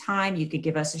any time. You could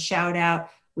give us a shout out.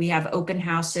 We have open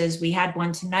houses. We had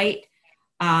one tonight.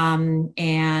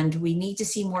 And we need to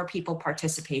see more people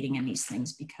participating in these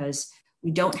things because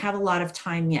we don't have a lot of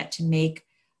time yet to make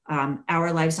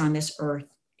our lives on this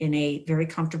earth in a very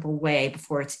comfortable way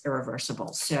before it's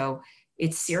irreversible. So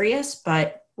it's serious,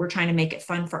 but we're trying to make it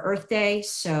fun for Earth Day.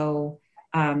 So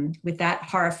with that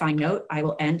horrifying note, I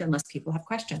will end unless people have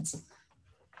questions.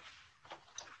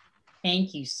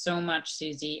 Thank you so much,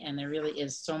 Susie. And there really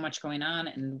is so much going on.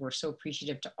 And we're so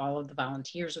appreciative to all of the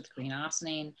volunteers with Green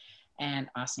Austining and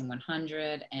Austining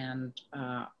 100 and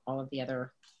all of the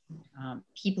other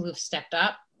people who've stepped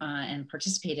up and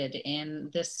participated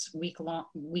in this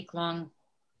week-long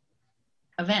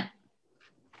event.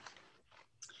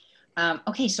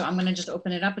 Okay, so I'm gonna just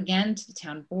open it up again to the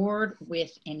town board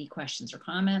with any questions or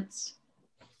comments.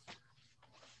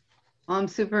 Well, I'm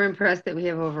super impressed that we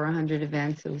have over 100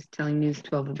 events. I was telling News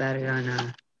 12 about it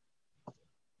on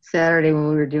Saturday when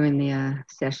we were doing the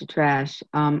Stash of Trash.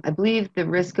 I believe the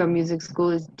Risco Music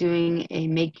School is doing a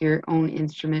make your own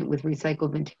instrument with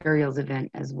recycled materials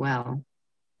event as well.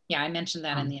 Yeah, I mentioned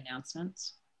that in the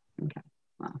announcements. Okay,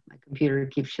 well, my computer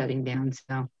keeps shutting down,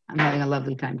 so I'm having a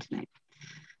lovely time tonight.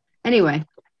 Anyway,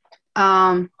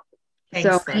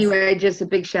 Thanks, anyway, just a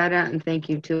big shout out and thank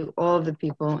you to all of the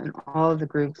people and all of the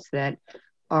groups that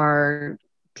are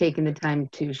taking the time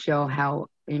to show how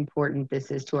important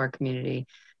this is to our community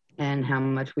and how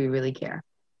much we really care.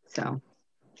 So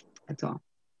that's all.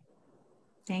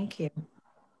 Thank you.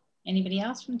 Anybody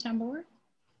else from the town board?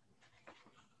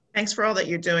 Thanks for all that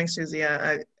you're doing, Susie.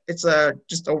 It's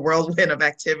just a whirlwind of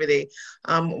activity.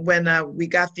 When we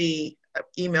got the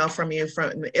email from you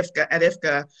from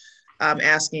IFCA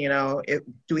asking,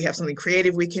 do we have something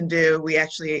creative we can do? We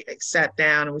actually sat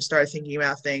down and we started thinking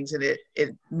about things, and it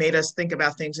made us think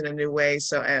about things in a new way.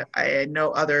 So I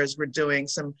know others were doing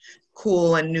some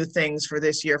cool and new things for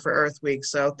this year for Earth Week.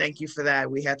 So thank you for that.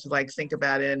 We had to think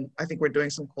about it, and I think we're doing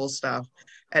some cool stuff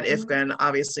at IFCA and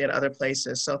obviously at other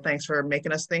places. So thanks for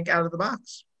making us think out of the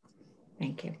box.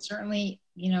 Thank you. Certainly,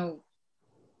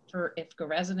 for IFCA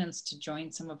residents to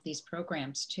join some of these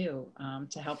programs too,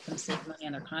 to help them save money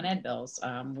on their Con Ed bills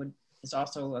is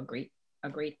also a great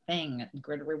thing.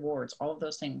 Greater rewards, all of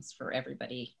those things for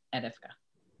everybody at IFCA.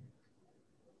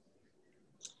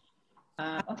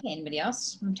 Okay, anybody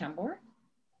else from town board?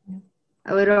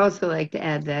 I would also like to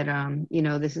add that,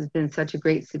 this has been such a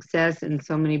great success and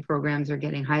so many programs are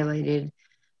getting highlighted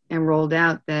and rolled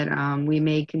out that we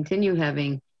may continue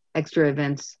having extra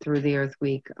events through the Earth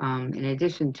Week in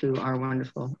addition to our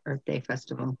wonderful Earth Day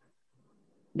Festival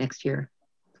next year,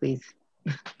 please.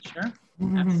 Sure,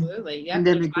 absolutely. Yeah,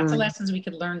 there's lots of lessons we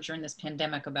could learn during this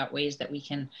pandemic about ways that we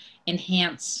can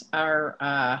enhance our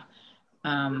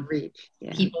our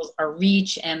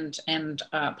reach and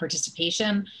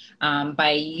participation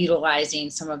by utilizing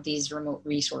some of these remote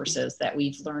resources that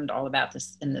we've learned all about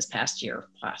this in this past year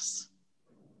plus.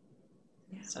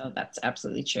 Yeah. So that's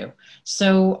absolutely true.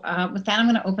 So with that, I'm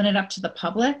going to open it up to the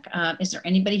public. Is there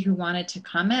anybody who wanted to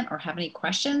comment or have any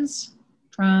questions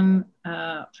from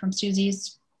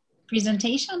Susie's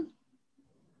presentation?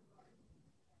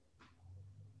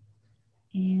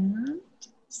 And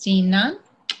seeing none.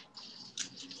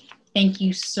 Thank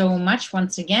you so much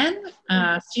once again,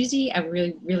 Susie. I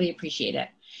really, really appreciate it.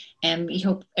 And we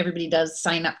hope everybody does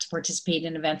sign up to participate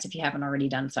in events if you haven't already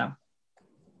done so.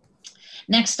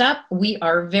 Next up, we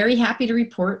are very happy to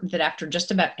report that after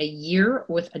just about a year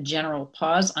with a general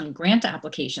pause on grant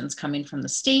applications coming from the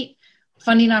state,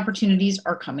 funding opportunities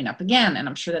are coming up again. And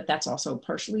I'm sure that that's also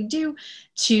partially due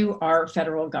to our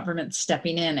federal government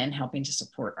stepping in and helping to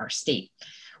support our state.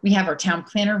 We have our town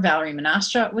planner, Valerie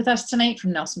Monastra, with us tonight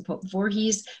from Nelson Pope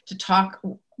Voorhees to talk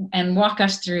and walk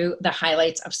us through the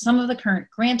highlights of some of the current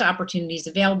grant opportunities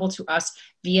available to us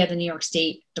via the New York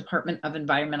State Department of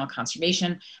Environmental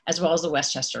Conservation, as well as the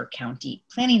Westchester County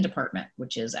Planning Department,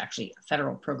 which is actually a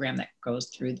federal program that goes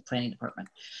through the Planning Department.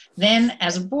 Then,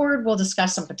 as a board, we'll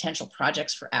discuss some potential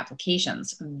projects for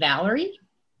applications. Valerie,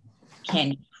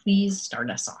 can you please start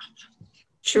us off?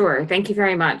 Sure, thank you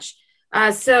very much.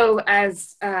 So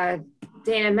as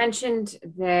Dana mentioned,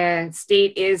 the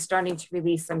state is starting to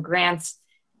release some grants.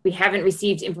 We haven't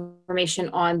received information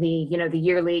on the, the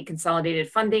yearly consolidated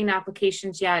funding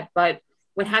applications yet, but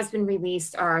what has been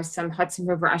released are some Hudson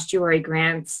River Estuary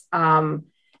grants,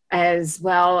 as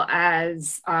well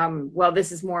as, well,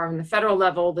 this is more on the federal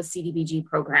level, the CDBG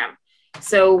program.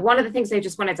 So one of the things I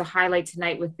just wanted to highlight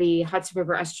tonight with the Hudson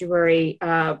River Estuary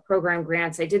program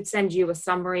grants, I did send you a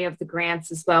summary of the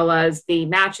grants as well as the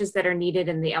matches that are needed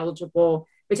and the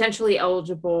potentially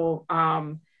eligible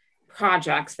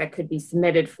projects that could be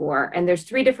submitted for. And there's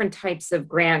 3 different types of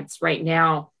grants right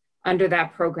now under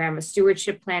that program: a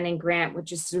stewardship planning grant,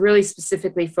 which is really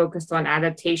specifically focused on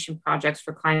adaptation projects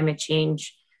for climate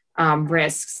change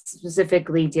risks,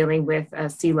 specifically dealing with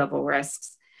sea level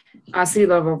risks, sea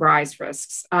level rise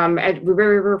risks. At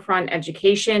Riverfront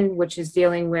Education, which is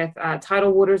dealing with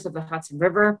tidal waters of the Hudson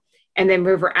River, and then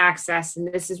river access.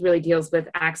 And this is really deals with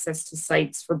access to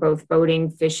sites for both boating,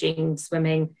 fishing,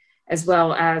 swimming, as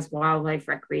well as wildlife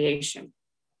recreation.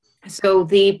 So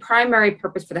the primary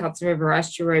purpose for the Hudson River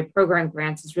Estuary Program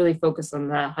grants is really focused on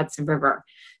the Hudson River.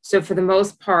 So for the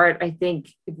most part, I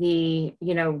think the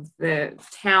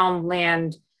town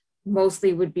land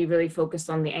mostly would be really focused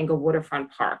on the Angle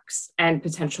Waterfront parks and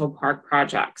potential park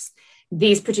projects.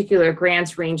 These particular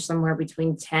grants range somewhere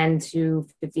between $10,000 to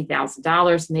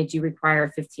 $50,000, and they do require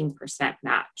a 15%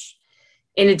 match.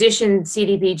 In addition,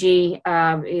 CDBG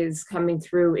is coming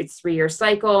through its 3-year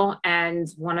cycle, and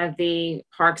one of the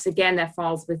parks, again, that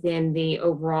falls within the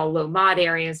overall low mod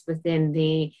areas within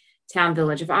the town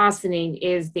village of Ossining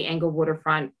is the Angle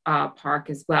Waterfront Park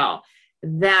as well.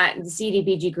 That the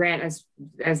CDBG grant,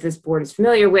 as this board is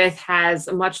familiar with, has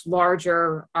a much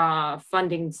larger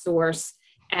funding source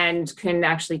and can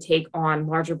actually take on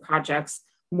larger projects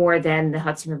more than the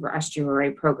Hudson River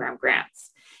Estuary Program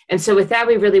grants. And so with that,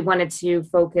 we really wanted to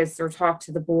focus or talk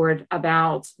to the board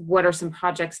about what are some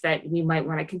projects that we might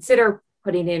want to consider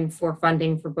putting in for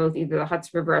funding for both either the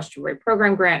Hudson River Estuary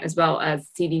Program grant as well as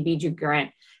CDBG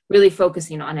grant, really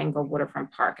focusing on Angle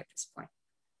Waterfront Park at this point.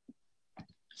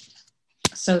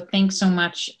 So thanks so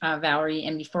much, Valerie.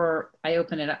 And before I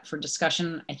open it up for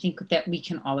discussion, I think that we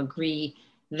can all agree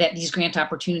that these grant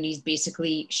opportunities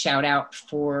basically shout out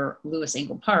for Lewis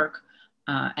Angle Park,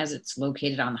 as it's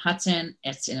located on the Hudson.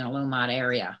 It's in a low mod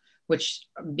area, which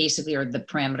basically are the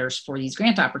parameters for these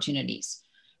grant opportunities.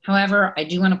 However, I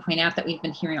do want to point out that we've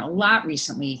been hearing a lot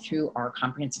recently through our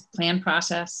comprehensive plan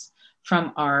process,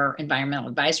 from our environmental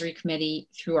advisory committee,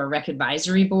 through our rec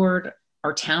advisory board,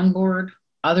 our town board,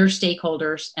 other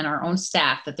stakeholders, and our own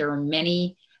staff, that there are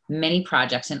many, many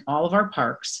projects in all of our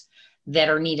parks that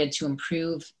are needed to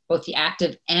improve both the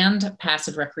active and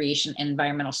passive recreation and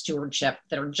environmental stewardship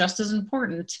that are just as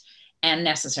important and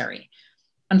necessary.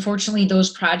 Unfortunately, those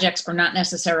projects are not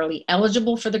necessarily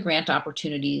eligible for the grant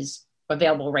opportunities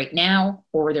available right now,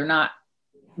 or they're not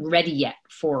ready yet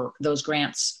for those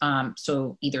grants.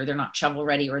 So either they're not shovel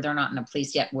ready or they're not in a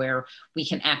place yet where we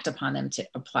can act upon them to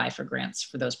apply for grants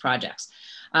for those projects.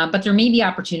 But there may be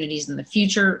opportunities in the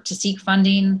future to seek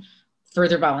funding,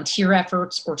 further volunteer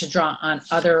efforts, or to draw on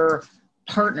other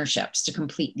partnerships to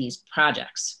complete these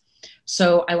projects.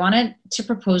 So I wanted to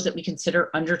propose that we consider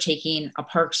undertaking a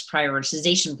parks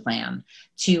prioritization plan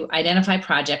to identify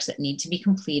projects that need to be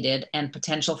completed and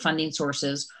potential funding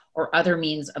sources or other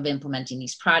means of implementing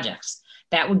these projects.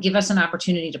 That would give us an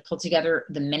opportunity to pull together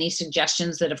the many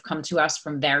suggestions that have come to us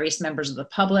from various members of the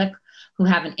public who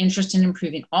have an interest in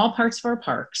improving all parts of our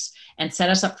parks, and set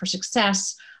us up for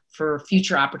success for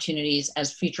future opportunities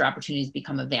as future opportunities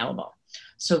become available.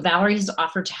 So Valerie has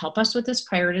offered to help us with this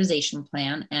prioritization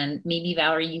plan, and maybe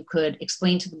Valerie, you could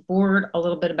explain to the board a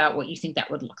little bit about what you think that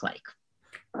would look like.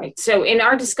 Right, so in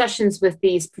our discussions with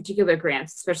these particular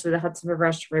grants, especially the Hudson River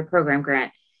Estuary Program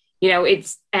grant,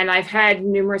 and I've had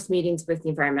numerous meetings with the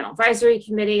Environmental Advisory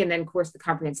Committee, and then of course the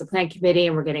Comprehensive Plan Committee,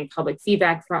 and we're getting public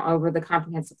feedback over the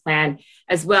Comprehensive Plan,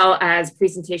 as well as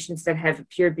presentations that have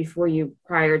appeared before you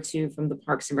prior to from the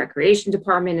Parks and Recreation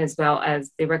Department, as well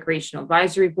as the Recreational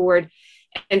Advisory Board.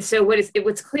 And so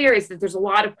what's clear is that there's a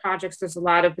lot of projects, there's a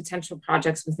lot of potential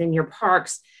projects within your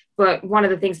parks. But one of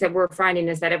the things that we're finding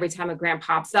is that every time a grant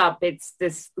pops up, it's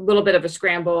this little bit of a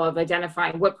scramble of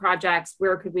identifying what projects,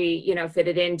 where could we, fit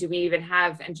it in? Do we even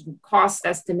have cost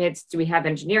estimates? Do we have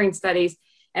engineering studies?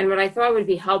 And what I thought would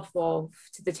be helpful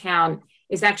to the town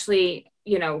is actually,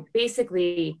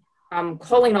 basically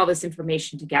culling all this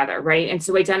information together, right? And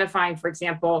so identifying, for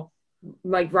example,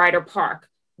 like Ryder Park,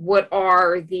 what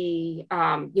are the,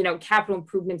 capital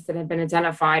improvements that have been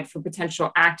identified for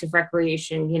potential active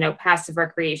recreation, passive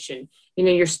recreation,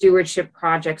 your stewardship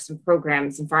projects and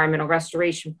programs, environmental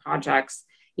restoration projects,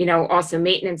 also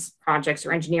maintenance projects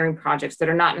or engineering projects that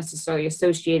are not necessarily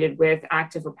associated with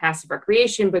active or passive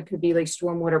recreation, but could be like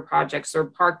stormwater projects or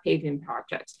park paving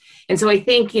projects. And so I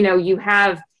think, you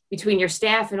have between your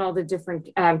staff and all the different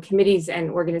committees and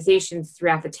organizations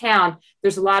throughout the town,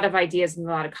 there's a lot of ideas and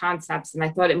a lot of concepts. And I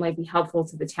thought it might be helpful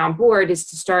to the town board is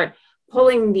to start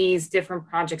pulling these different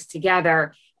projects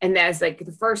together. And as like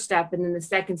the first step, and then the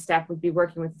second step would be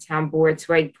working with the town board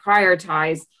to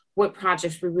prioritize what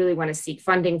projects we really want to seek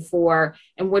funding for,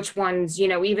 and which ones, you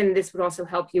know, even this would also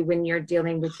help you when you're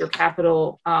dealing with your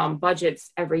capital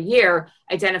budgets every year,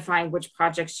 identifying which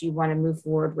projects you want to move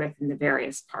forward with in the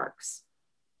various parks.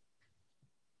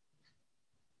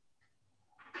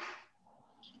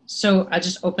 So I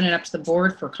just open it up to the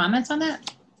board for comments on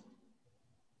that.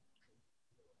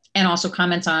 And also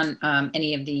comments on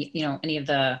any of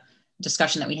the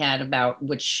discussion that we had about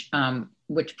which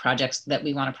projects that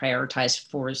we want to prioritize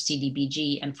for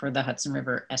CDBG and for the Hudson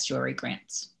River Estuary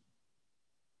grants.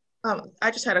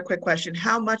 I just had a quick question.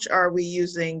 How much are we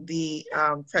using the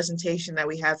presentation that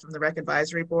we had from the Rec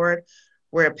Advisory Board,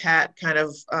 where Pat kind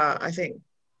of,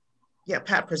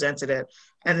 Pat presented it,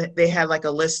 and they had like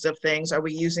a list of things. Are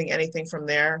we using anything from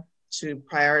there to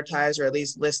prioritize or at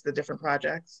least list the different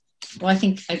projects? Well, I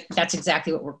think that's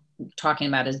exactly what we're talking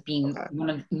about as being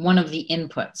one of the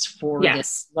inputs for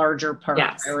this larger park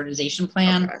prioritization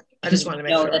plan. Okay. I just wanted to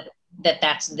make sure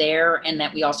that's there, and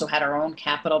that we also had our own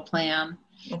capital plan.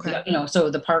 Okay. You know,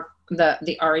 so the park,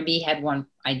 the RAB had one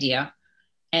idea,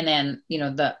 and then, you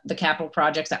know, the capital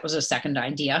projects, that was a second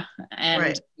idea.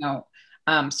 And, you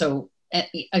know, so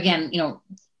again, you know,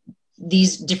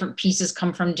 these different pieces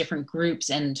come from different groups,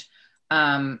 and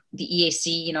the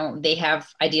EAC, you know, they have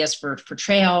ideas for a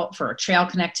trail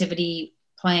connectivity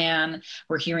plan.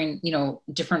 We're hearing, you know,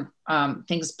 different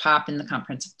things pop in the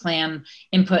comprehensive plan,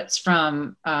 inputs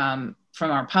from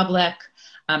our public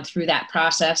through that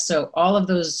process. So all of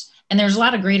those, and there's a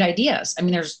lot of great ideas. I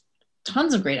mean, there's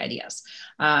tons of great ideas.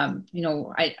 You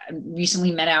know, I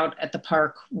recently met out at the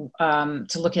park to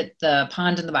look at the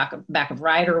pond in the back of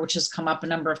Ryder, which has come up a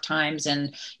number of times. And,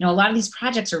 you know, a lot of these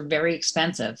projects are very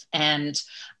expensive, and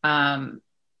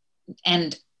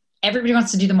everybody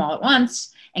wants to do them all at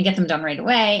once and get them done right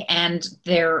away. And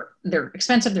they're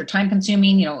expensive, they're time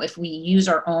consuming. You know, if we use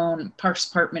our own Parks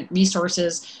Department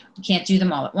resources, we can't do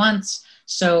them all at once.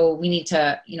 So we need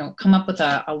to, you know, come up with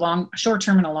a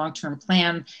short-term and a long-term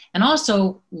plan, and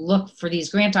also look for these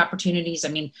grant opportunities. I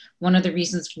mean, one of the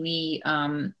reasons we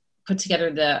put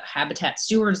together the Habitat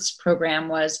Stewards program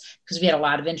was because we had a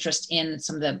lot of interest in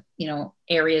some of the, you know,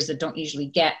 areas that don't usually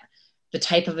get the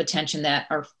type of attention that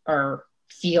our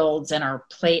fields and our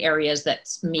play areas that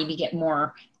maybe get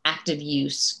more active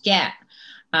use get.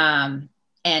 And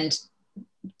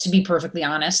to be perfectly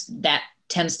honest, that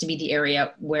tends to be the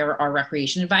area where our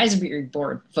Recreation Advisory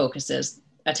Board focuses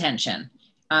attention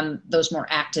on those more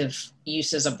active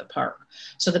uses of the park.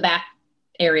 So the back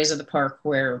areas of the park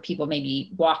where people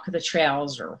maybe walk the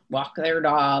trails or walk their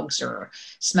dogs or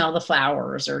smell the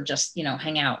flowers or just, you know,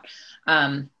 hang out,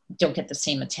 don't get the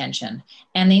same attention,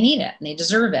 and they need it and they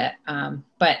deserve it.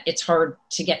 But it's hard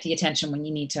to get the attention when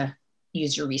you need to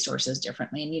use your resources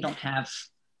differently and you don't have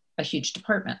a huge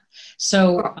department.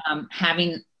 So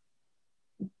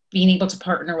being able to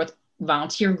partner with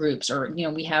volunteer groups, or, you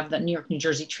know, we have the New York, New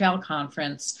Jersey Trail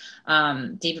Conference.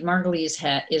 David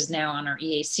Margulies is now on our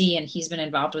EAC, and he's been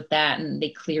involved with that, and they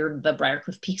cleared the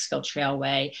Briarcliff Peekskill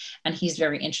Trailway, and he's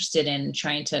very interested in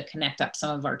trying to connect up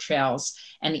some of our trails,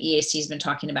 and the EAC has been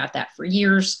talking about that for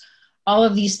years. All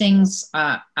of these things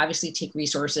obviously take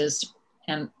resources,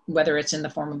 and whether it's in the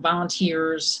form of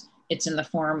volunteers, it's in the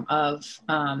form of,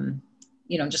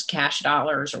 you know, just cash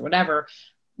dollars or whatever,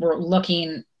 we're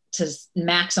looking to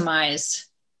maximize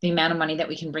the amount of money that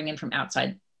we can bring in from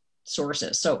outside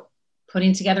sources. So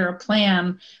putting together a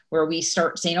plan where we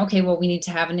start saying, okay, well, we need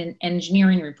to have an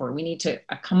engineering report. We need to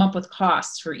come up with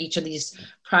costs for each of these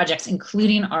projects,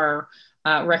 including our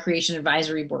Recreation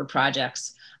Advisory Board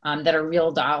projects that are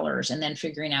real dollars, and then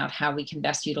figuring out how we can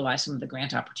best utilize some of the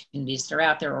grant opportunities that are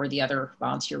out there or the other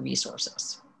volunteer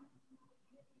resources.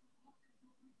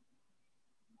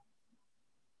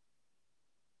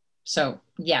 So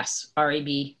yes, RAB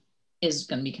is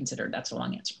going to be considered. That's a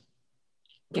long answer.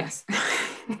 Yes.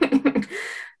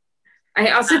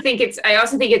 I also think it's I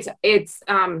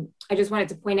just wanted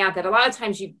to point out that a lot of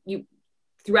times you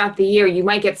throughout the year, you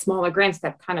might get smaller grants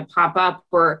that kind of pop up,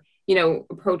 or, you know,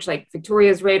 approach like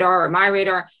Victoria's radar or my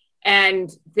radar. And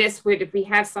this would, if we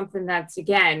have something that's,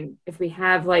 again, if we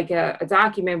have like a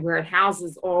document where it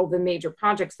houses all the major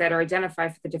projects that are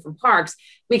identified for the different parks,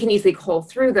 we can easily cull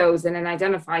through those and then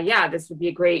identify, yeah, this would be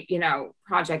a great, you know,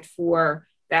 project for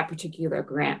that particular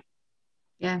grant.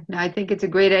 Yeah, no, I think it's a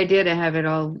great idea to have it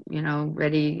all, you know,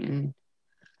 ready and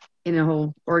in a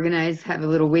whole organized, have a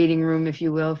little waiting room, if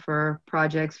you will, for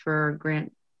projects, for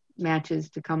grant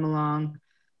matches to come along.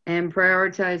 And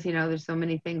prioritize, you know, there's so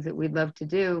many things that we'd love to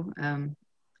do.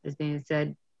 As Dana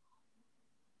said,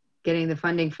 getting the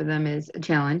funding for them is a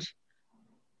challenge.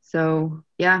 So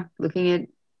yeah, looking at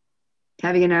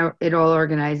having it all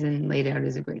organized and laid out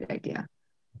is a great idea.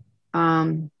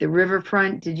 The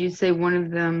riverfront, did you say one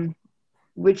of them,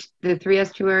 which the 3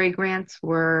 estuary grants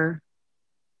were?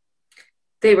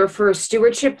 They were for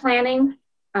stewardship planning,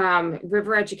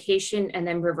 river education, and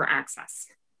then river access.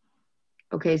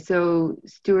 Okay, so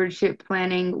stewardship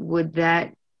planning, would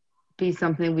that be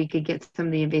something we could get some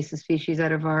of the invasive species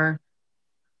out of our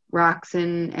rocks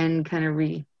and kind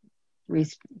of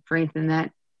strengthen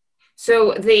that?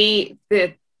 So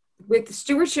with the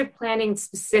stewardship planning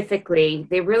specifically,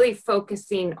 they're really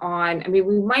focusing on, I mean,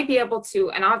 we might be able to,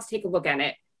 and I'll have to take a look at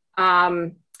it,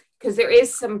 because there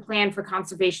is some plan for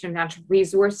conservation of natural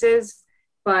resources,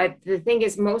 but the thing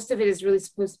is, most of it is really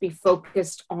supposed to be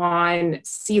focused on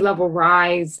sea level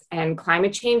rise and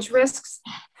climate change risks.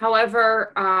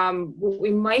 However, what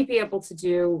we might be able to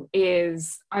do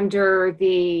is under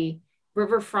the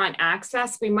riverfront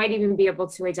access, we might even be able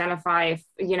to identify if,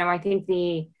 I think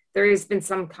there has been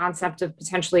some concept of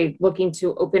potentially looking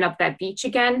to open up that beach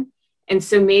again. And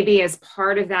so maybe as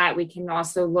part of that, we can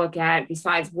also look at,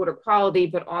 besides water quality,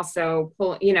 but also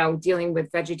dealing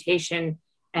with vegetation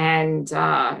and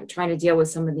trying to deal with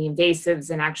some of the invasives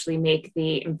and actually make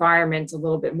the environment a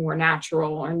little bit more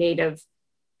natural or native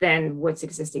than what's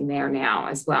existing there now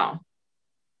as well.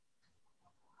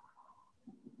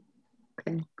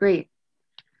 Okay, great.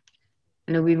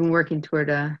 I know we've been working toward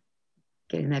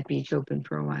getting that beach open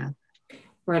for a while.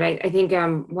 Right. I think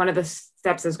one of the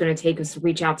steps I was going to take is to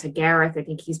reach out to Gareth. I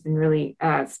think he's been really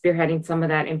spearheading some of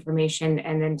that information,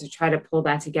 and then to try to pull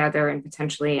that together and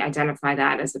potentially identify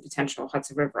that as a potential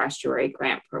Hudson River Estuary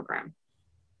grant program.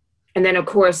 And then, of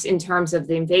course, in terms of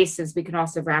the invasives, we can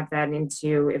also wrap that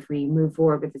into, if we move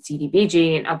forward with the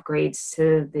CDBG and upgrades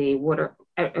to the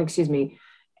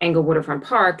Engle Waterfront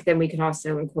Park, then we can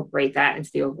also incorporate that into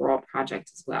the overall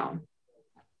project as well.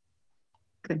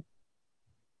 Good.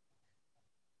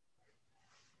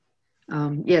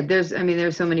 Yeah,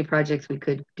 there's so many projects we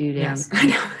could do down. Yes, I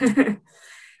know.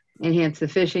 Enhance the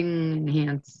fishing,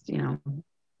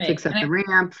 fix up the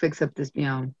ramp, fix up this,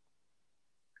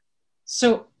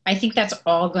 So I think that's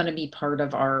all going to be part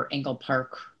of our Engle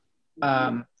Park,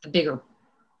 the bigger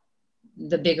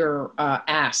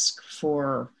ask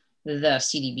for the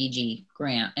CDBG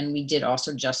grant. And we did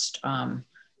also just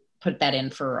put that in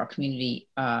for a community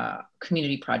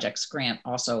projects grant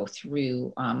also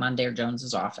through Mondaire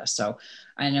Jones's office. So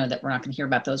I know that we're not going to hear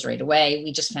about those right away.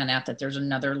 We just found out that there's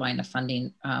another line of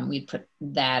funding. We put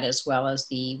that as well as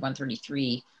the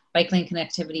 133 bike lane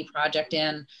connectivity project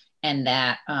in, and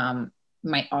that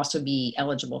might also be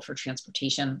eligible for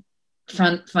transportation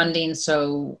funding.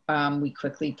 So we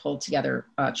quickly pulled together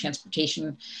a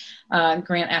transportation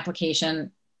grant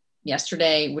application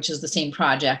yesterday, which is the same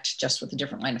project, just with a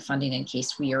different line of funding in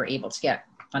case we are able to get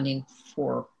funding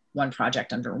for one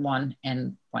project under one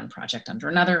and one project under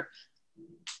another.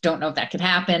 Don't know if that could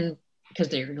happen because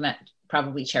they're going to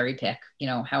probably cherry pick,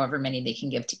 however many they can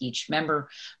give to each member,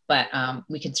 but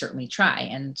we can certainly try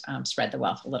and spread the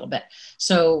wealth a little bit.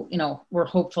 So, we're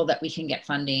hopeful that we can get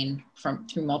funding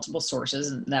through multiple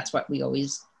sources, and that's what we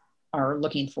always are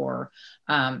looking for.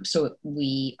 So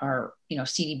we are,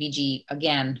 CDBG,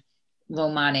 again, low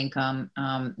mod income.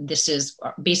 This is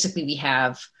basically, we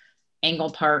have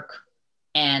Engle Park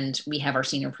and we have our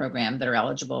senior program that are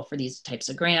eligible for these types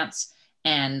of grants.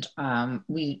 And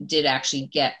we did actually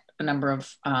get a number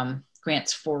of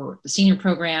grants for the senior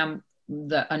program,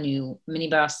 a new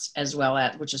minibus, as well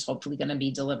as, which is hopefully going to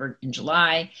be delivered in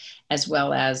July, as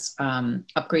well as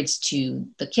upgrades to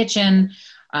the kitchen,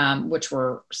 which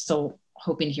we're still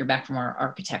hoping to hear back from our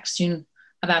architects soon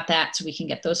about that, so we can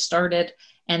get those started.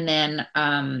 And then,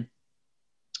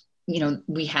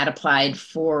 we had applied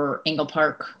for Engle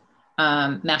Park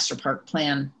Master Park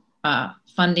Plan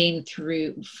funding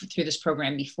through this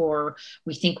program before.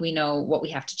 We think we know what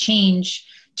we have to change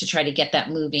to try to get that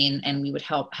moving, and we would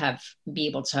be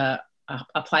able to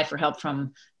apply for help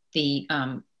from the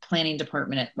planning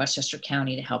department at Westchester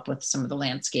County to help with some of the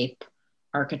landscape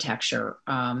architecture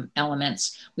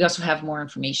elements. We also have more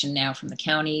information now from the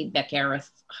county that Gareth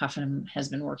Huffman has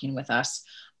been working with us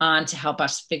on to help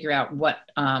us figure out what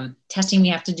testing we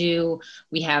have to do.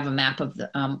 We have a map of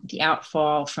the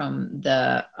outfall from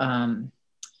the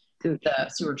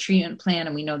sewer treatment plan,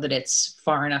 and we know that it's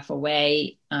far enough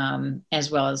away,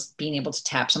 as well as being able to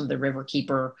tap some of the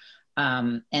Riverkeeper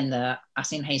and the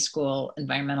Ossian High School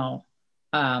environmental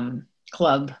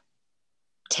club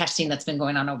testing that's been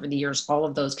going on over the years. All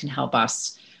of those can help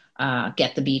us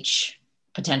get the beach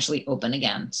potentially open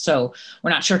again. So we're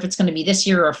not sure if it's going to be this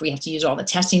year or if we have to use all the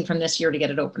testing from this year to get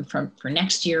it open for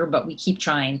next year, but we keep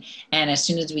trying. And as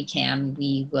soon as we can,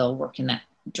 we will work in that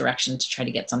direction to try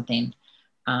to get something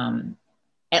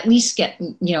at least get,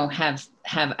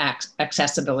 have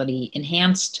accessibility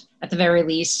enhanced at the very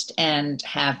least, and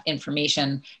have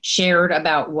information shared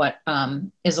about what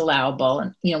is allowable.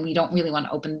 And, we don't really want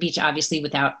to open the beach, obviously,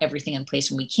 without everything in place,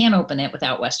 and we can't open it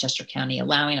without Westchester County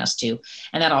allowing us to.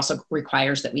 And that also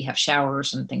requires that we have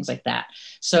showers and things like that.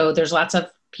 So there's lots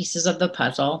of pieces of the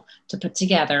puzzle to put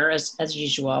together as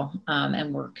usual.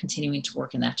 And we're continuing to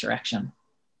work in that direction.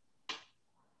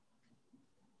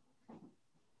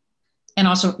 And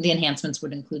also the enhancements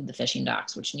would include the fishing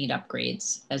docks, which need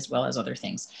upgrades as well as other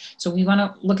things. So we want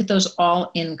to look at those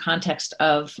all in context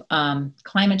of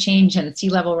climate change and sea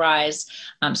level rise.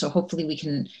 So hopefully we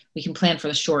can plan for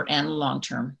the short and long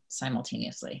term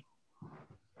simultaneously.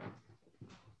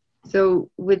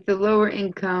 So with the lower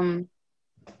income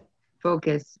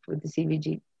focus with the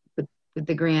CBG, with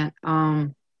the grant,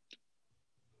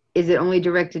 is it only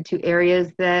directed to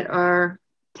areas that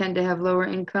tend to have lower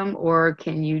income, or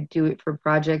can you do it for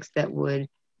projects that would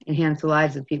enhance the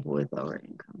lives of people with lower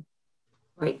income?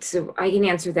 Right, so I can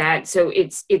answer that. So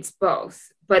it's both.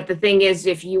 But the thing is,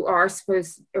 if you are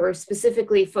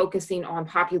specifically focusing on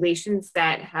populations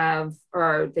that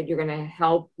that you're going to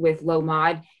help with low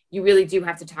mod, you really do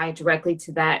have to tie it directly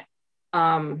to that,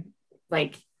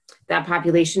 that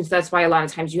population. So that's why a lot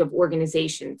of times you have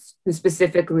organizations whose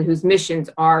missions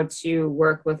are to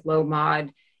work with low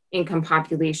mod income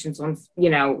populations on,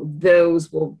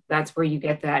 that's where you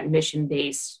get that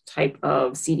mission-based type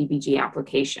of CDBG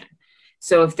application.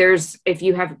 So if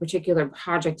you have a particular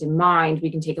project in mind, we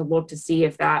can take a look to see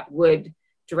if that would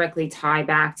directly tie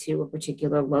back to a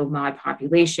particular low mod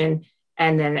population,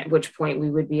 and then at which point we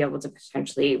would be able to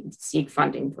potentially seek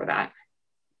funding for that.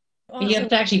 You have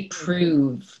to actually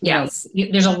prove,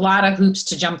 there's a lot of hoops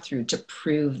to jump through to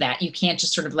prove that. You can't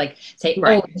just sort of say,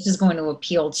 right, oh, this is going to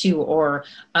appeal to, or,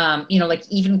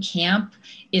 even camp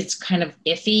is kind of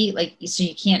iffy. So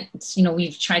you can't,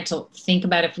 we've tried to think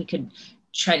about if we could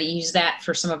try to use that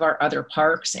for some of our other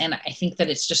parks. And I think that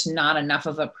it's just not enough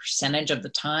of a percentage of the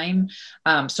time.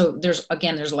 So there's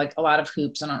a lot of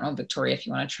hoops. I don't know, Victoria, if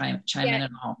you want to chime in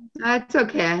at all. That's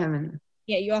okay. I haven't.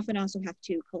 Yeah, you often also have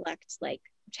to collect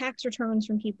tax returns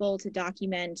from people to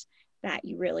document that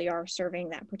you really are serving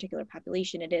that particular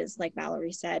population. It is, like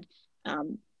Valerie said,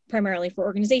 primarily for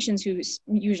organizations who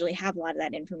usually have a lot of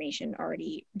that information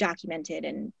already documented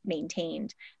and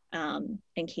maintained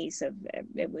in case of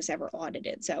it was ever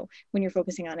audited. So when you're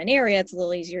focusing on an area, it's a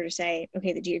little easier to say,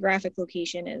 okay, the geographic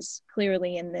location is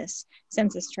clearly in this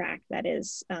census tract that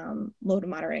is low to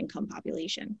moderate income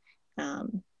population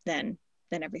than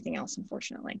everything else,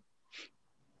 unfortunately.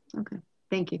 Okay.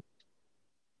 Thank you.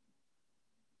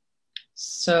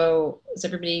 So is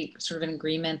everybody sort of in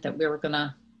agreement that we're going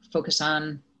to focus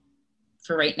on,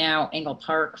 for right now, Engle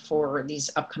Park for these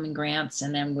upcoming grants,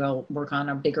 and then we'll work on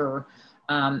a bigger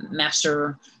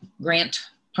master grant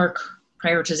park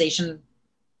prioritization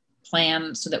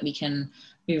plan so that we can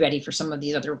be ready for some of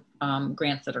these other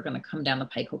grants that are going to come down the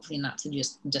pike, hopefully not to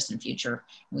just distant future.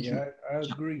 I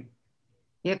agree.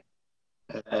 Yep.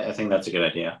 I think that's a good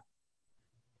idea.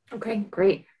 Okay,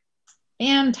 great.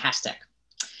 Fantastic.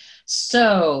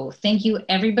 So thank you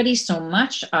everybody so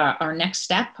much. Our next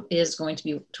step is going to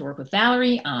be to work with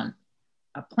Valerie on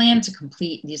a plan to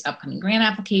complete these upcoming grant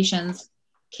applications,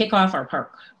 kick off our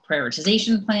park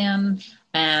prioritization plan,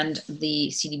 and the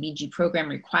CDBG program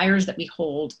requires that we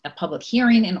hold a public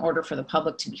hearing in order for the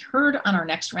public to be heard on our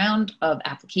next round of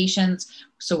applications.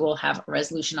 So we'll have a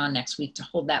resolution on next week to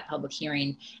hold that public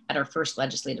hearing at our first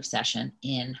legislative session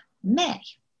in May.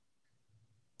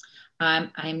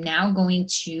 I'm now going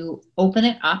to open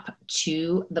it up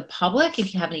to the public.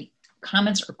 If you have any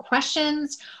comments or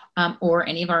questions, or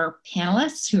any of our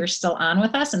panelists who are still on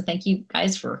with us, and thank you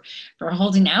guys for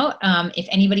holding out. If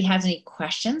anybody has any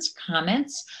questions,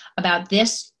 comments about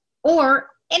this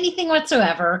or anything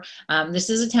whatsoever,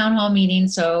 this is a town hall meeting,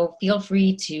 so feel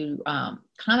free to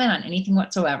comment on anything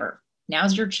whatsoever.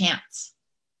 Now's your chance.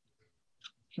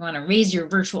 If you want to raise your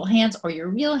virtual hands or your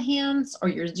real hands or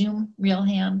your Zoom real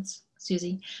hands,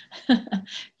 Susie,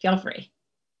 feel free.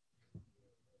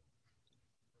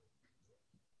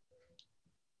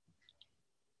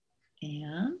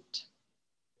 And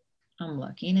I'm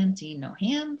looking and seeing no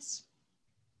hands.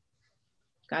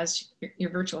 Guys,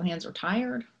 your virtual hands are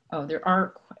tired. Oh,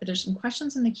 there's some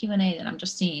questions in the Q&A that I'm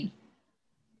just seeing.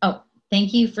 Oh,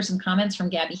 thank you for some comments from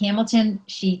Gabby Hamilton.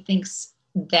 She thinks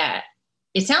that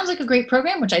it sounds like a great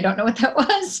program, which I don't know what that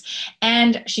was.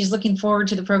 And she's looking forward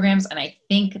to the programs. And I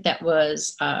think that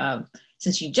was,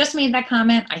 since you just made that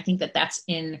comment, I think that that's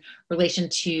in relation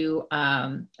to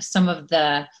some of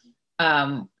the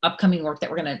upcoming work that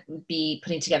we're going to be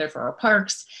putting together for our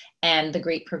parks. And the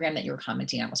great program that you were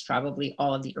commenting on was probably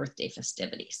all of the Earth Day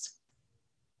festivities.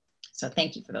 So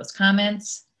thank you for those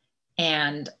comments.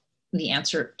 And the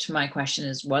answer to my question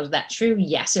is, was that true?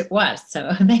 Yes, it was.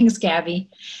 So thanks, Gabby.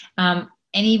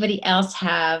 Anybody else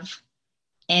have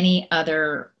any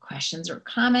other questions or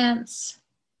comments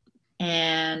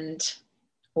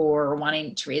or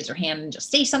wanting to raise their hand and just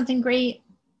say something great?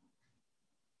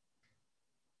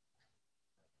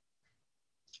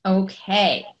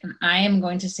 Okay, and I am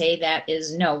going to say that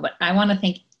is no, but I want to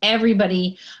thank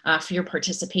everybody for your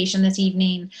participation this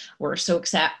evening. We're so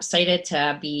excited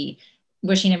to be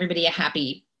wishing everybody a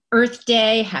happy Earth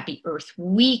Day, happy Earth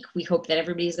Week. We hope that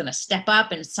everybody's going to step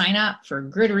up and sign up for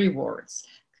Grid Rewards,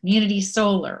 Community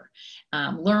Solar,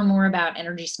 learn more about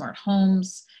Energy Smart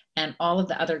Homes, and all of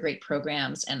the other great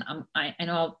programs. And I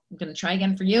know I'm going to try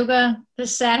again for yoga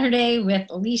this Saturday with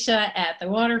Alicia at the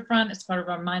waterfront. It's part of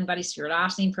our Mind, Body, Spirit,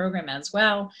 Oxygen program as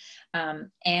well.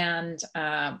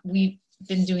 We've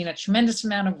been doing a tremendous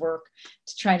amount of work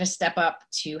to try to step up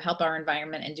to help our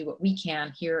environment and do what we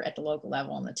can here at the local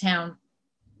level in the town.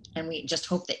 And we just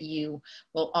hope that you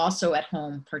will also at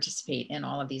home participate in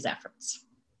all of these efforts.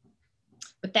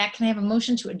 With that, can I have a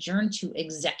motion to adjourn to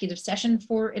executive session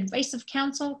for advice of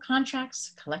counsel,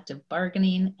 contracts, collective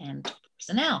bargaining, and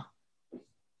personnel?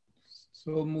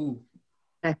 So move.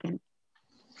 Second.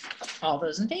 All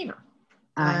those in favor?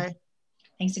 Aye.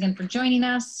 Thanks again for joining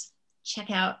us.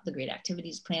 Check out the great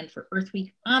activities planned for Earth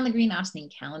Week on the Green Austining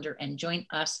calendar and join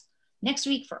us next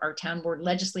week for our Town Board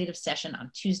legislative session on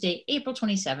Tuesday, April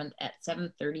 27th at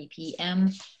 7:30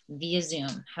 p.m. via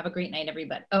Zoom. Have a great night,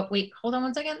 everybody. Oh, wait, hold on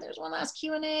one second. There's one last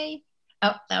Q&A.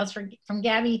 Oh, that was from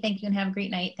Gabby. Thank you and have a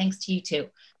great night. Thanks to you too.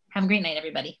 Have a great night,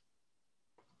 everybody.